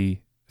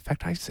rarely, in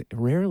fact, I say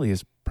rarely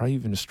is probably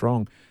even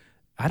strong.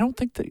 I don't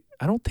take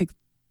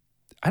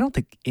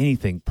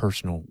anything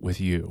personal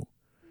with you.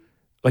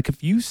 Like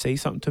if you say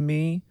something to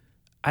me,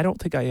 I don't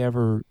think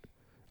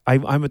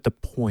I'm at the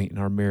point in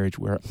our marriage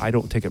where I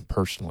don't take it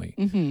personally.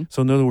 Mm-hmm.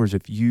 So in other words,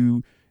 if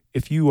you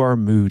are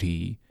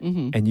moody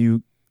Mm-hmm. and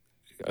you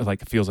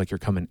like it feels like you're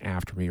coming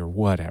after me or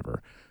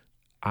whatever,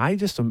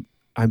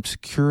 I'm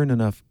secure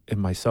enough in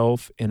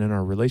myself and in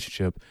our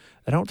relationship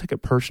that I don't take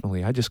it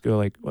personally. I just go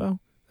like, well,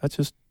 that's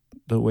just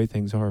the way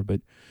things are. But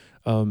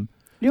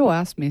You'll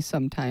ask me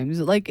sometimes,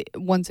 like,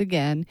 once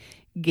again,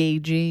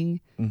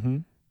 gauging, mm-hmm.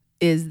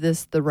 is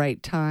this the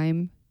right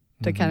time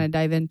to Mm-hmm. kind of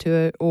dive into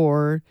it,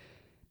 or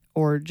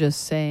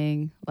just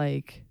saying,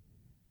 like,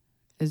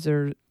 is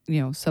there,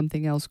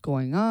 something else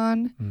going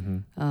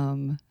on?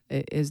 Mm-hmm.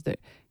 Is there,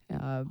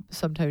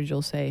 sometimes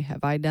you'll say,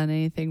 have I done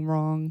anything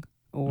wrong,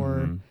 or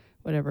Mm-hmm.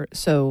 whatever.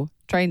 So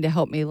trying to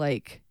help me,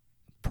 like,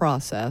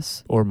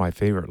 process, Or my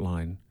favorite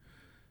line,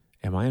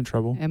 am I in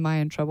trouble? am I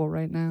in trouble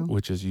right now?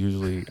 Which is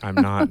usually I'm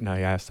not, and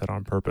I ask that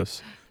on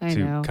purpose I to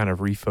know. kind of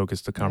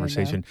refocus the I know.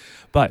 conversation.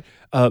 But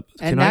And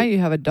can now I? you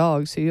have a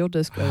dog, so you'll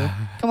just go,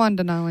 come on,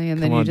 Denali, and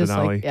then Come you on, just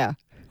Denali. like, yeah.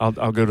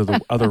 I'll go to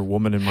the other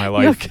woman in my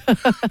life,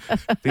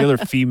 the other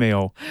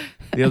female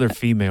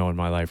in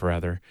my life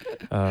rather,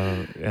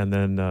 and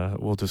then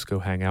we'll just go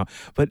hang out.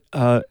 But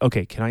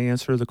okay, can I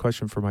answer the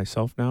question for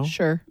myself now?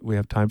 Sure. We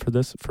have time for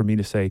this, for me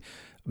to say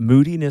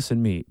moodiness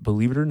in me.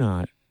 Believe it or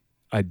not,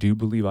 I do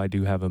believe I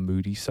do have a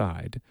moody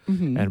side,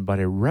 Mm-hmm. but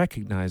I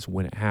recognize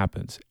when it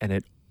happens, and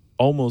it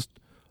almost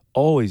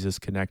always is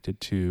connected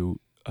to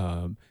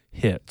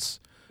hits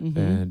Mm-hmm.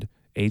 and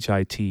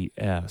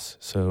HITS.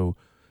 So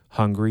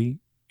hungry,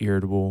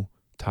 irritable,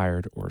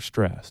 tired, or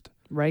stressed.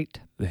 Right.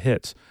 The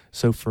hits.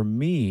 So for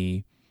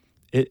me,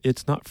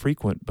 it's not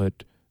frequent,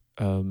 but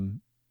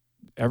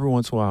every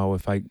once in a while,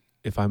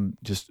 if I'm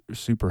just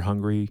super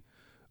hungry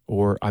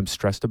or I'm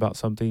stressed about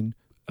something,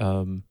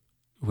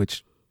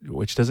 which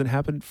doesn't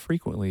happen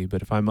frequently,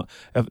 but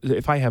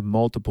if I have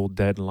multiple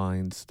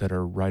deadlines that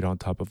are right on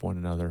top of one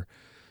another,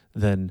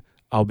 then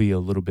I'll be a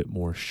little bit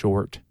more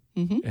short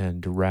Mm-hmm.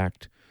 and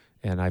direct,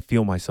 and I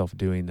feel myself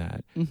doing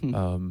that.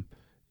 Mm-hmm.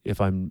 If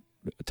I'm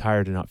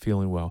tired and not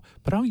feeling well,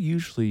 but I'll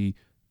usually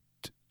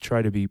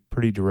try to be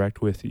pretty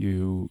direct with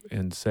you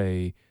and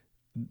say,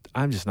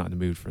 I'm just not in the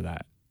mood for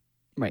that.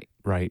 Right.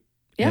 Right.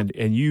 Yeah.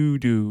 And you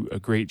do a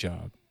great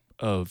job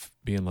of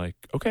being like,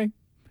 okay.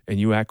 And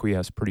you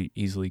acquiesce pretty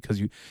easily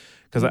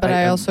But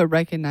I also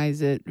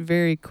recognize it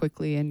very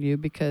quickly in you,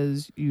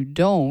 because you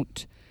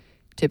don't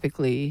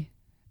typically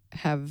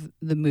have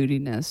the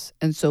moodiness.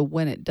 And so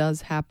when it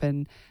does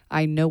happen,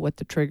 I know what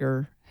the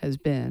trigger has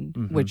been,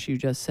 Mhm. which you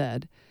just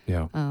said.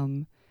 yeah.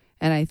 And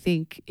I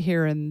think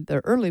here in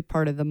the early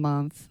part of the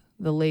month,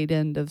 the late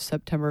end of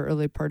September,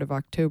 early part of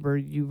October,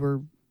 you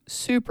were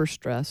super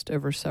stressed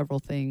over several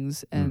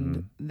things. And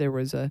Mhm. there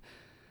was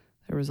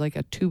like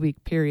a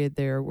 2-week period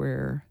there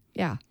where,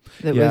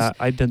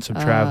 I'd done some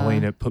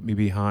traveling. It put me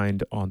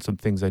behind on some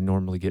things I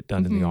normally get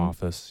done in the Mhm.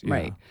 office. Yeah.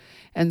 Right.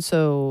 And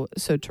so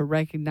to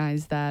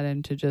recognize that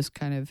and to just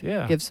kind of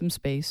Yeah. give some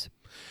space.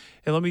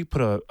 And let me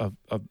put a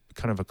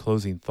kind of a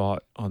closing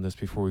thought on this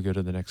before we go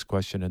to the next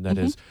question, and that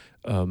Mhm. is,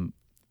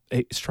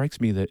 it strikes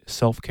me that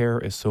self-care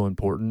is so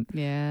important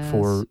Yes.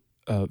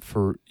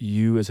 for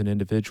you as an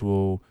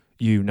individual,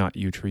 you, not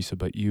you, Teresa,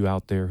 but you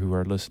out there who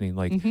are listening,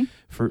 like Mhm.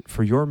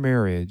 for your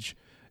marriage,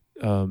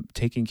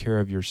 taking care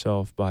of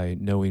yourself by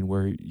knowing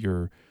where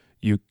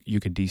you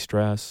can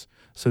de-stress.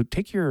 So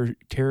take care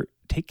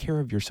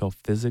of yourself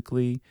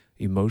physically,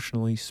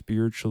 emotionally,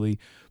 spiritually.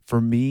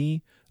 For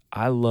me,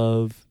 I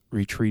love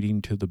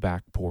retreating to the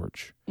back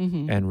porch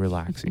Mhm. and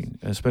relaxing,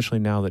 especially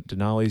now that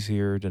Denali's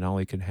here.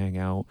 Denali can hang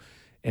out.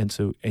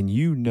 And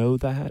you know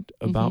that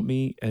about Mhm.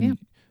 me. And Yeah.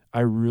 I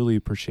really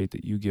appreciate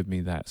that you give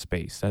me that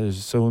space. That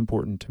is so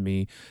important to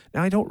me.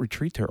 Now, I don't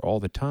retreat there all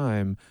the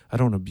time. I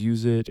don't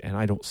abuse it, and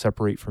I don't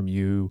separate from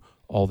you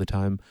all the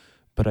time.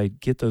 But I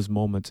get those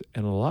moments,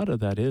 and a lot of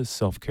that is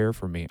self-care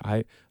for me.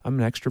 I'm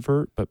an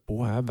extrovert, but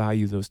boy, I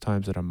value those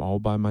times that I'm all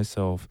by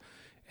myself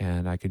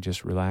and I can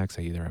just relax.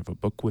 I either have a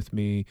book with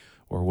me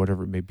or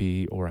whatever it may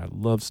be, or I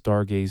love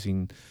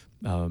stargazing.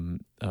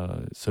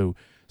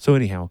 So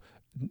anyhow,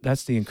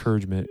 that's the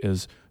encouragement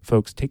is,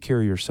 folks, take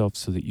care of yourself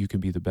so that you can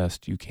be the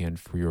best you can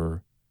for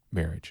your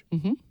marriage.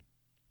 Mm-hmm.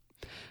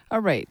 All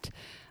right.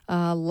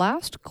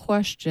 Last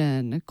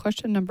question.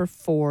 Question number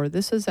 4.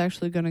 This is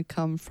actually going to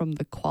come from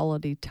the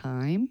quality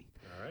time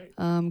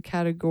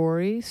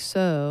category.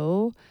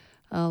 So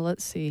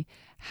let's see.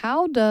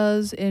 How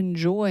does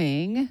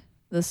enjoying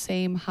the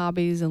same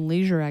hobbies and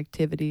leisure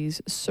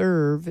activities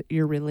serve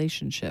your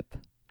relationship?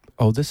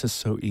 Oh, this is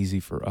so easy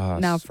for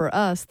us. Now, for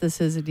us, this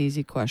is an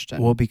easy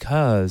question. Well,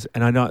 because,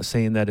 and I'm not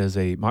saying that as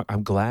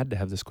I'm glad to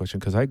have this question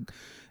because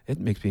it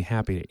makes me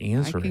happy to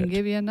answer I can it.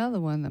 give you another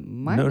one that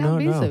might No. not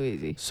be so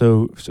easy.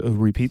 So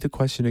repeat the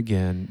question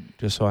again,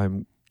 just so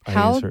I'm I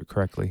answer it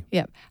correctly.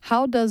 Yeah.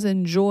 How does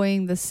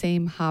enjoying the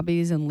same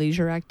hobbies and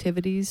leisure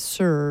activities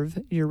serve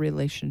your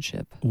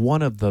relationship?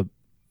 One of the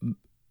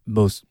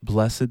most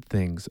blessed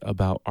things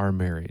about our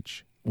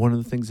marriage, one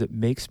of the things that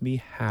makes me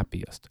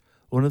happiest,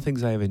 one of the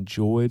things I have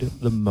enjoyed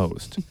the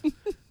most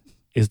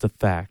is the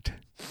fact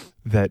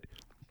that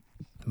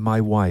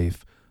my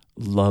wife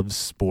loves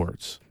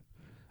sports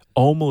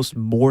almost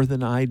more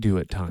than I do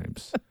at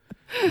times.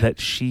 That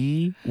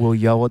she will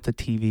yell at the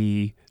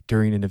TV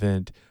during an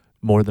event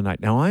more than I.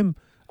 Now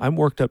I'm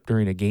worked up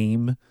during a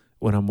game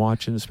when I'm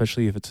watching,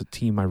 especially if it's a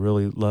team I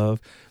really love,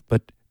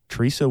 but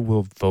Teresa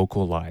will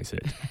vocalize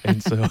it.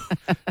 And so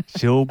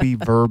she'll be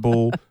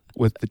verbal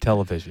with the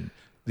television.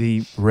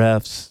 The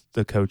refs,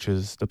 the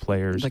coaches, the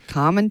players. The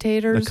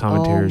commentators?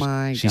 Oh,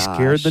 my She gosh.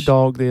 scared the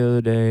dog the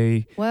other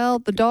day. Well,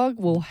 the dog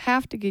will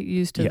have to get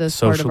used to this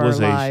part of our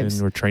socialization.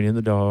 lives. We're training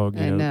the dog,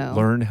 I know.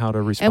 learn how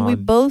to respond.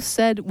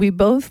 And we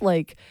both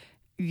like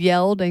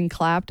yelled and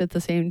clapped at the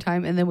same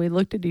time. And then we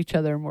looked at each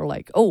other and we're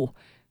like, oh,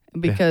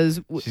 because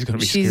she's going to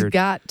be she's scared.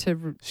 got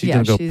to, She's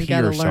going to go she's pee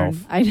got to herself.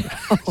 learn. I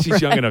know. She's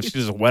right? young enough. She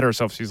doesn't wet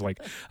herself. She's like,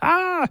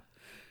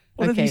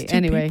 what are these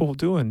two people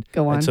doing?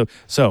 Go on. And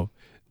so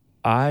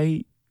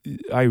I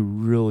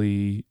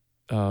really,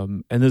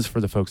 and this is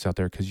for the folks out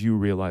there, because you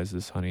realize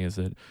this, honey, is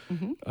that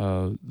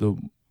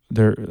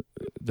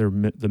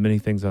the many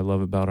things I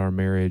love about our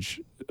marriage,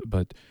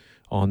 but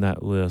on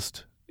that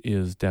list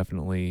is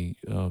definitely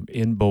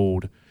in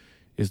bold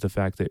is the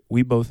fact that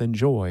we both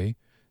enjoy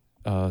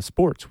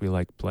sports. We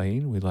like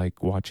playing, we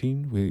like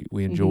watching,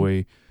 we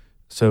enjoy.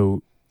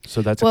 So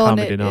that's a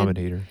common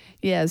denominator.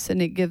 Yes, and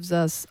it gives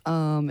us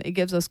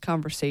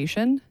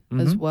conversation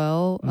as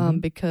well,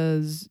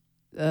 because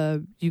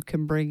you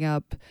can bring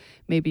up,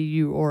 maybe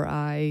you or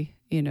I,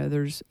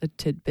 there's a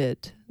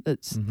tidbit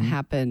that's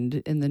happened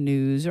in the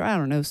news, or I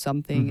don't know,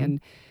 something,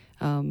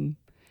 and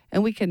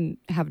we can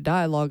have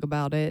dialogue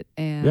about it,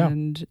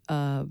 and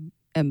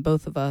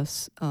both of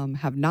us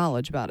have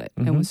knowledge about it,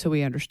 and so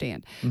we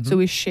understand. So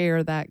we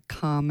share that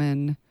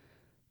common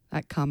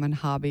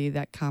hobby,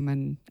 that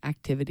common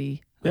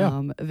activity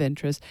of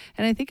interest,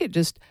 and I think it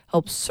just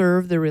helps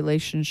serve the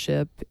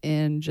relationship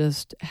in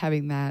just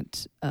having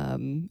that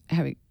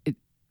having it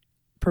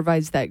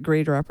provides that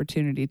greater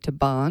opportunity to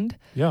bond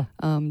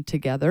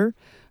together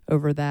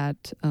over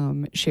that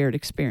shared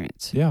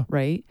experience. Yeah.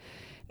 Right.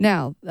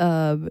 Now,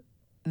 the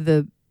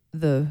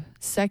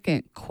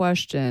second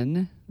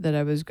question that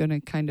I was going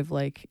to kind of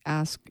like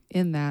ask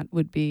in that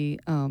would be,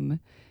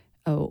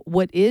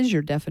 what is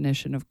your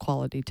definition of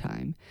quality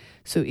time?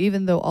 So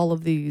even though all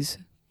of these,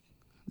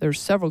 there's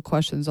several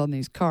questions on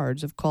these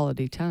cards of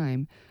quality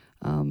time,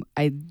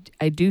 I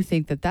do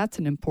think that that's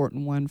an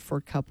important one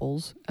for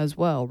couples as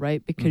well,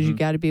 right? Because you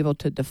got to be able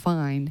to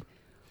define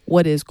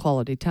what is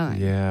quality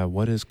time. Yeah,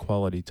 what is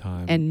quality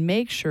time? And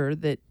make sure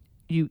that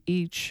you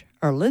each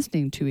are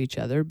listening to each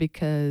other,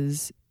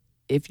 because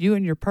if you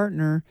and your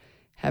partner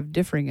have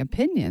differing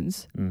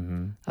opinions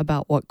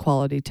about what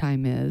quality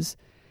time is,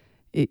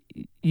 you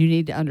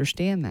need to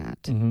understand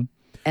that.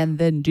 And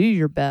then do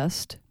your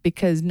best,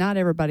 because not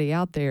everybody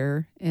out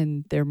there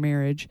in their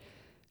marriage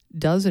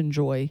does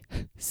enjoy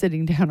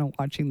sitting down and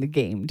watching the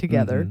game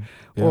together,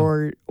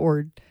 or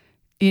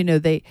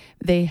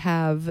they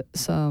have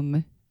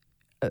some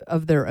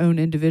of their own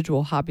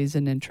individual hobbies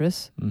and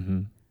interests,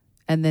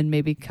 and then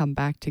maybe come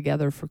back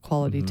together for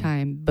quality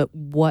time. But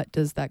what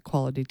does that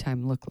quality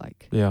time look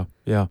like? Yeah.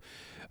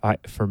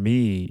 For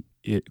me,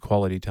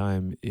 quality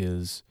time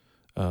is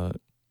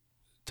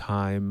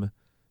time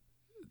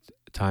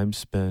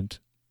spent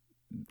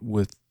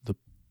with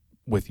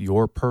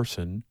your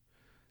person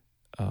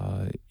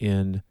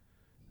in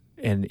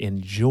and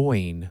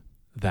enjoying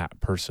that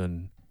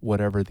person,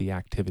 whatever the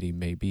activity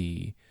may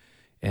be,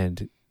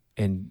 and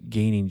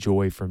gaining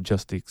joy from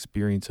just the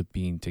experience of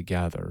being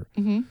together.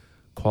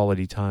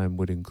 Quality time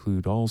would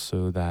include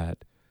also that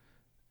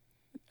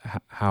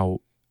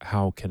how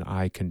can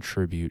I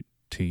contribute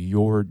to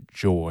your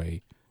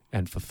joy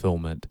and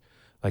fulfillment.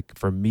 Like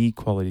for me,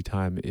 quality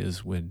time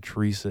is when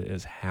Teresa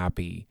is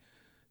happy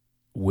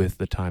with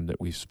the time that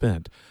we've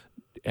spent.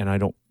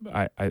 And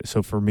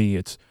so for me,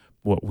 it's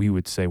what we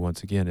would say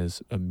once again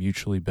is a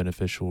mutually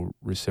beneficial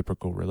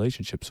reciprocal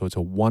relationship. So it's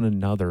a one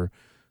another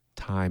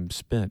time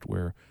spent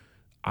where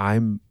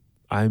I'm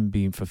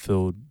being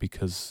fulfilled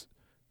because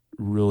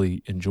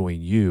really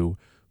enjoying you,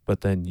 but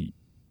then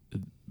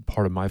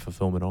part of my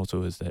fulfillment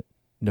also is that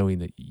knowing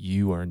that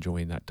you are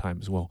enjoying that time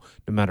as well,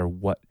 no matter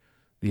what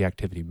the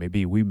activity may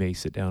be. We may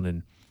sit down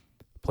and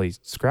play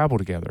Scrabble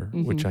together,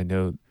 which I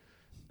know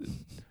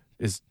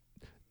is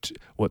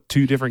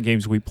two different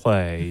games we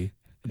play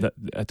that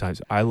at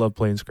times. I love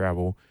playing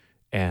Scrabble,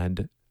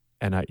 and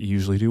I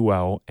usually do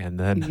well. And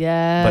then,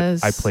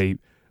 but I play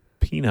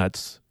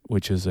Peanuts,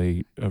 which is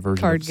a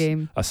version card of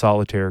game, a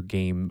solitaire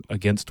game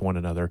against one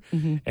another,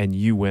 and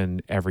you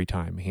win every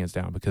time, hands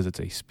down, because it's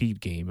a speed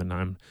game, and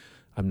I'm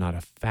not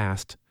a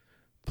fast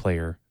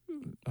player.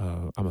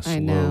 I'm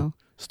a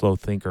slow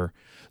thinker.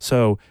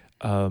 So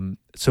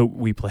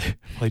we play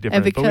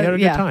different, but we had a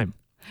good time.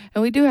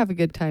 And we do have a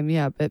good time,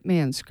 yeah. But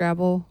man,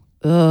 Scrabble,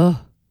 ugh,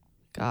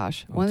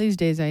 gosh, one of these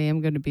days I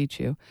am going to beat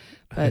you.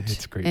 But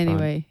It's great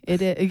anyway, yeah,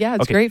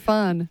 it's Okay. great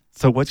fun.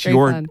 So what's great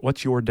your fun.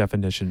 what's your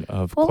definition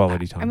of Well,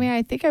 quality time? I mean,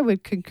 I think I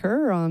would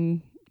concur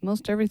on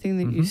most everything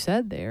that you Mhm.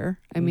 said there.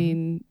 I Mhm.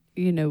 mean,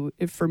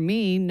 for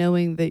me,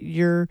 knowing that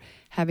you're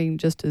having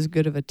just as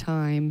good of a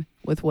time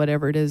with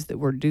whatever it is that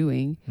we're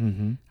doing.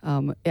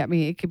 Mm-hmm. I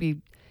mean, it could be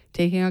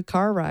taking a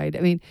car ride.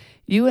 I mean,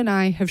 you and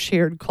I have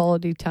shared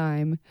quality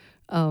time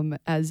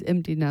as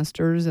empty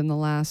nesters in the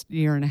last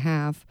year and a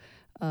half.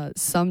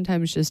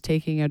 Sometimes just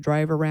taking a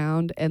drive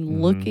around and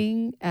Mhm.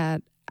 looking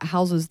at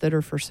houses that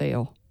are for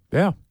sale.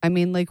 Yeah. I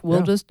mean, like we'll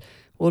Yeah. just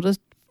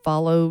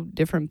follow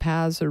different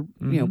paths or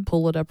Mhm.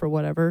 pull it up or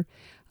whatever.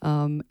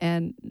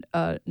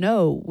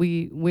 No,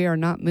 we are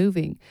not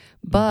moving,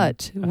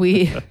 but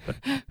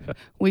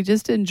we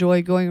just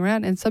enjoy going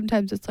around. And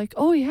sometimes it's like,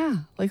 oh yeah,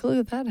 like look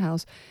at that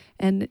house,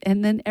 and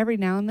then every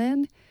now and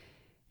then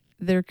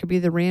there could be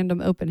the random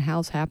open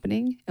house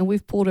happening, and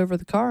we've pulled over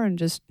the car and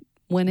just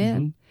went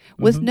in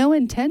with Mhm. no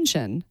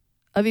intention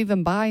of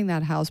even buying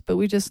that house, but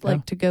we just like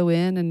Yeah. to go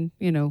in and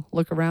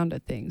look around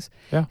at things.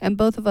 Yeah. And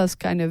both of us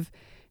kind of,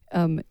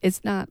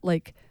 it's not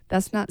like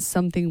that's not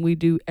something we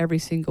do every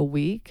single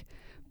week,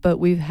 but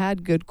we've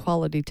had good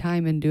quality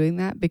time in doing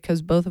that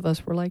because both of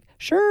us were like,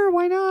 sure,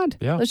 why not?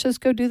 Yeah. Let's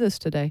just go do this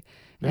today.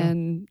 Yeah.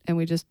 And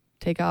we just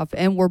take off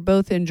and we're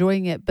both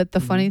enjoying it. But the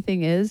Mhm. funny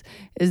thing is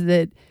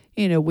that,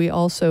 we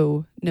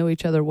also know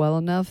each other well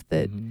enough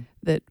that Mhm.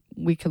 that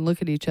we can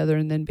look at each other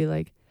and then be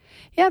like,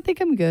 yeah, I think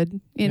I'm good,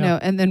 Yeah.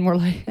 and then we're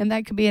like, and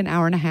that could be an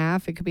hour and a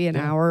half. It could be an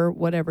Yeah. hour,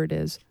 whatever it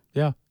is.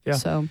 Yeah. Yeah.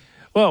 So,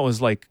 Well, it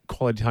was like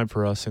quality time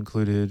for us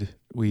included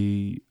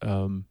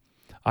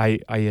I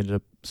ended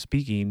up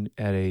speaking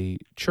at a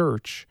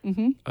church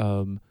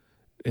mm-hmm.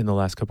 in the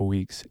last couple of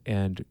weeks,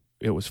 and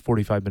it was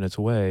 45 minutes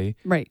away.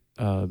 Right.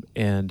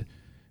 And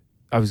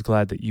I was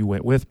glad that you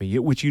went with me,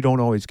 which you don't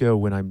always go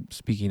when I'm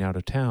speaking out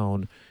of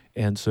town.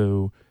 And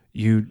so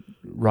you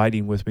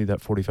riding with me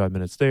that 45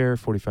 minutes there,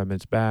 45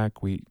 minutes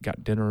back. We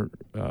got dinner,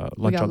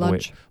 lunch on the way,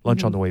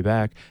 lunch on the way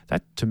back.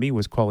 That to me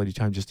was quality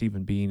time, just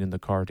even being in the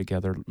car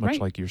together, much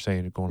Right. like you're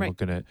saying, going Right.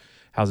 looking at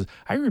houses.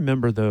 I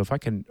remember though, if I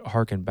can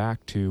harken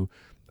back to,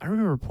 I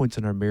remember points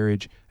in our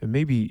marriage, and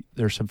maybe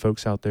there's some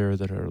folks out there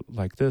that are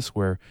like this,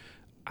 where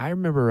I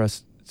remember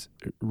us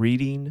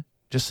reading,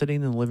 just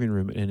sitting in the living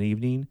room in an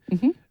evening,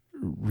 Mm-hmm.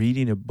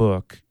 reading a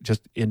book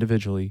just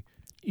individually.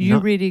 You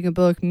Not- reading a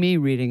book, me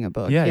reading a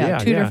book. Yeah,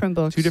 two yeah. different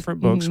books. Two different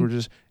books. Mhm. We're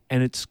just,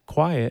 and it's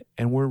quiet,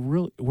 and we're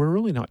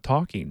really not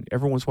talking.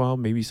 Every once in a while,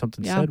 maybe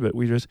something Yeah. said, but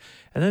we just.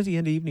 And then at the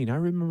end of the evening, I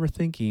remember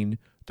thinking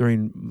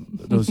during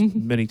those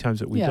many times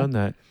that we've Yeah. done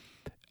that,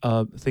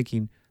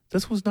 thinking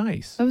this was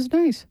nice. That was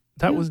nice.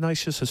 That Yeah. was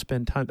nice just to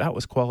spend time. That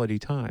was quality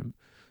time.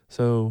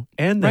 So,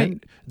 and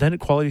then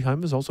quality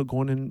time is also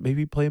going and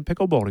maybe playing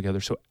pickleball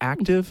together. So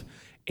active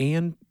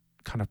and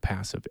kind of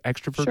passive,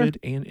 extroverted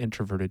and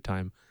introverted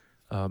time.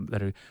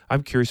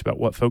 I'm curious about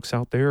what folks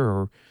out there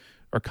are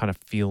kind of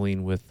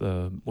feeling with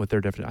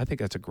their definition. I think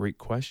that's a great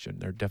question,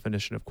 their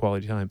definition of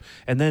quality time.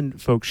 And then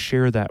folks,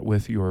 share that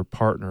with your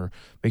partner.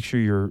 Make sure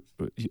you're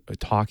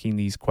talking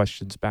these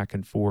questions back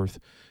and forth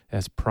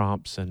as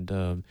prompts, and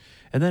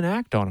then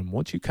act on them.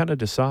 Once you kind of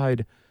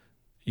decide,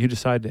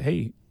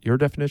 hey, your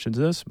definition's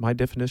this, my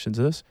definition's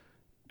this,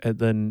 and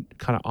then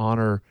kind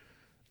of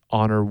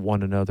honor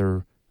one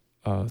another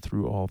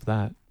through all of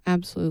that.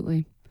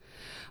 Absolutely.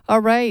 All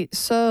right.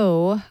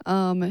 So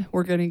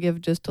we're going to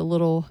give just a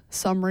little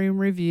summary and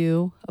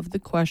review of the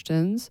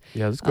questions.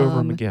 Yeah, let's go over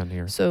them again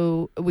here.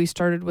 So we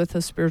started with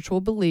a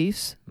spiritual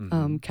beliefs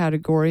Mhm.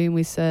 category, and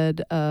we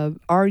said,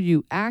 are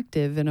you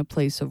active in a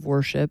place of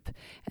worship?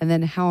 And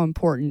then how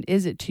important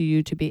is it to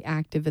you to be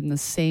active in the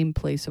same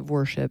place of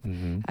worship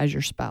Mhm. as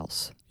your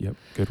spouse? Yep,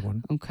 good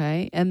one.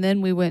 Okay. And then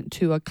we went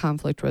to a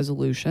conflict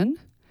resolution.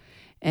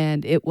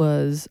 And it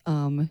was,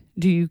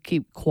 do you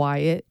keep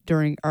quiet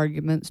during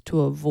arguments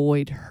to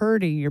avoid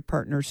hurting your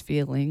partner's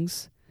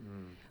feelings?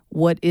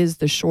 What is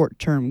the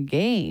short-term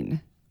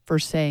gain for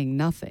saying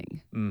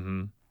nothing?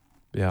 Mm-hmm.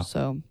 Yeah.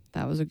 So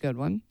that was a good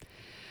one.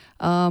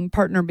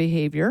 Partner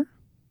behavior.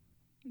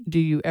 Do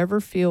you ever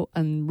feel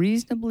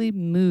unreasonably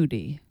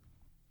moody?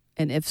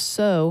 And if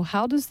so,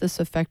 how does this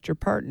affect your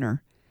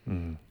partner?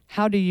 Mm.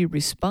 How do you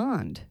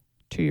respond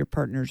to your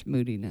partner's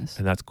moodiness?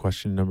 And that's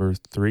question number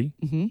 3.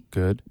 Mm-hmm.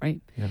 Good.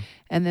 Right. Yeah.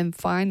 And then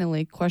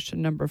finally,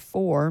 question number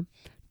 4,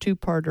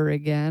 two-parter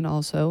again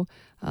also.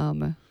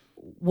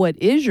 What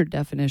is your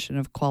definition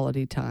of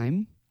quality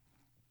time?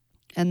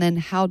 And then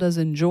how does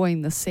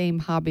enjoying the same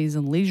hobbies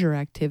and leisure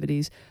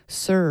activities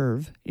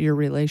serve your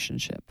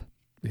relationship?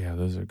 Yeah,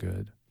 those are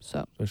good.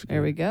 So Those are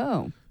there good. we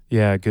go.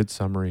 Yeah, good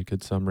summary.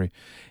 Good summary.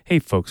 Hey,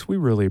 folks, we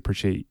really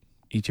appreciate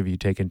each of you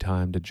taking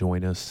time to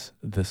join us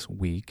this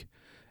week.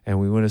 And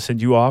we want to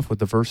send you off with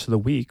the verse of the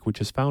week, which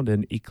is found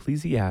in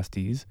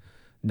Ecclesiastes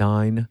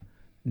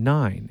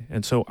 9:9.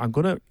 And so I'm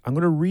gonna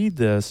read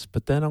this,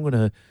 but then I'm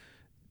gonna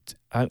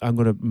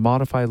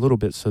modify a little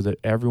bit so that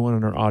everyone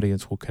in our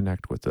audience will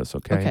connect with this.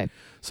 Okay. Okay.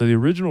 So the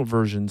original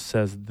version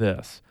says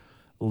this: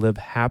 live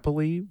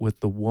happily with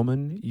the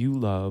woman you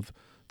love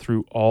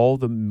through all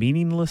the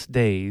meaningless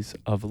days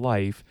of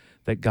life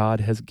that God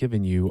has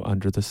given you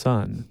under the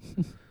sun.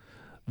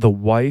 The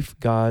wife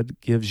God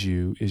gives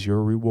you is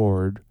your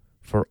reward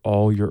for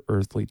all your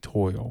earthly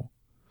toil.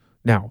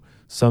 Now,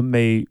 some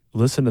may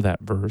listen to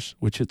that verse,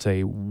 which it's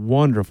a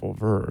wonderful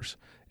verse,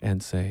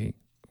 and say,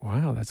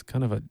 wow, that's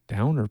kind of a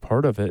downer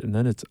part of it, and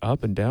then it's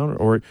up and down,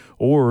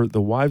 or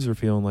the wives are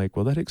feeling like,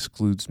 well, that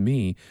excludes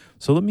me.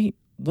 So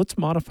let's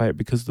modify it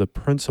because of the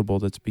principle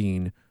that's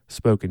being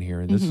spoken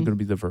here, and this is going to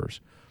be the verse.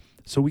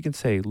 So we can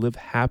say, live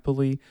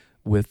happily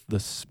with the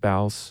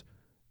spouse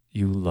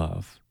you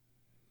love.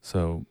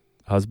 So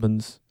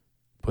husbands,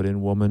 put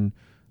in woman,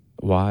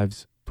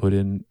 wives, put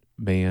in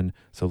man.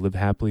 So live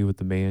happily with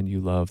the man you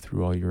love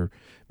through all your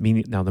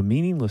meaning. Now, the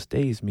meaningless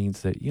days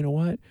means that, you know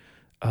what?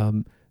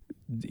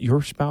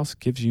 Your spouse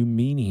gives you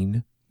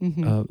meaning.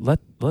 Let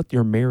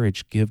your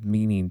marriage give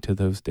meaning to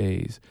those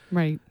days.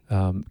 Right.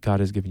 God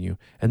has given you.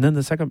 And then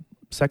the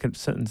second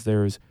sentence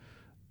there is,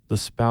 the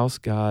spouse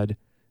God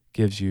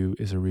gives you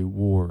is a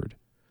reward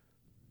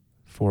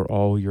for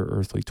all your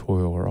earthly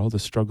toil or all the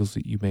struggles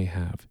that you may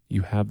have.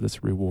 You have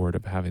this reward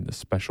of having this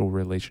special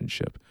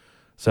relationship.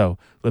 So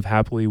live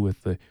happily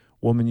with the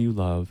woman you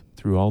love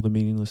through all the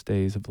meaningless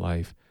days of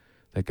life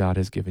that God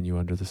has given you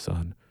under the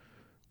sun.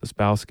 The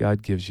spouse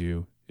God gives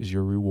you is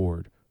your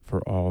reward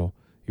for all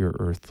your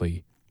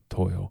earthly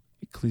toil.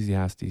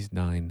 Ecclesiastes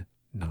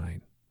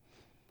 9:9.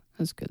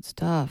 That's good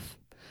stuff.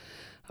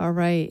 All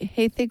right.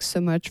 Hey, thanks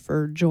so much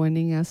for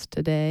joining us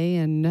today.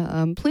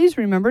 And please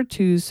remember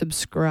to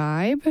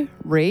subscribe,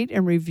 rate,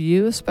 and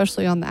review,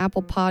 especially on the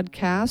Apple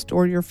Podcast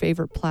or your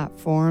favorite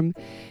platform.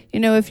 You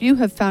know, if you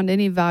have found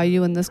any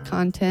value in this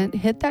content,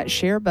 hit that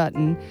share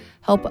button.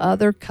 Help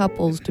other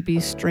couples to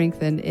be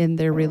strengthened in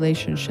their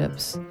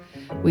relationships.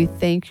 We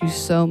thank you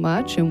so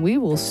much, and we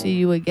will see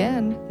you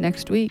again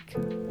next week.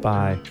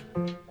 Bye.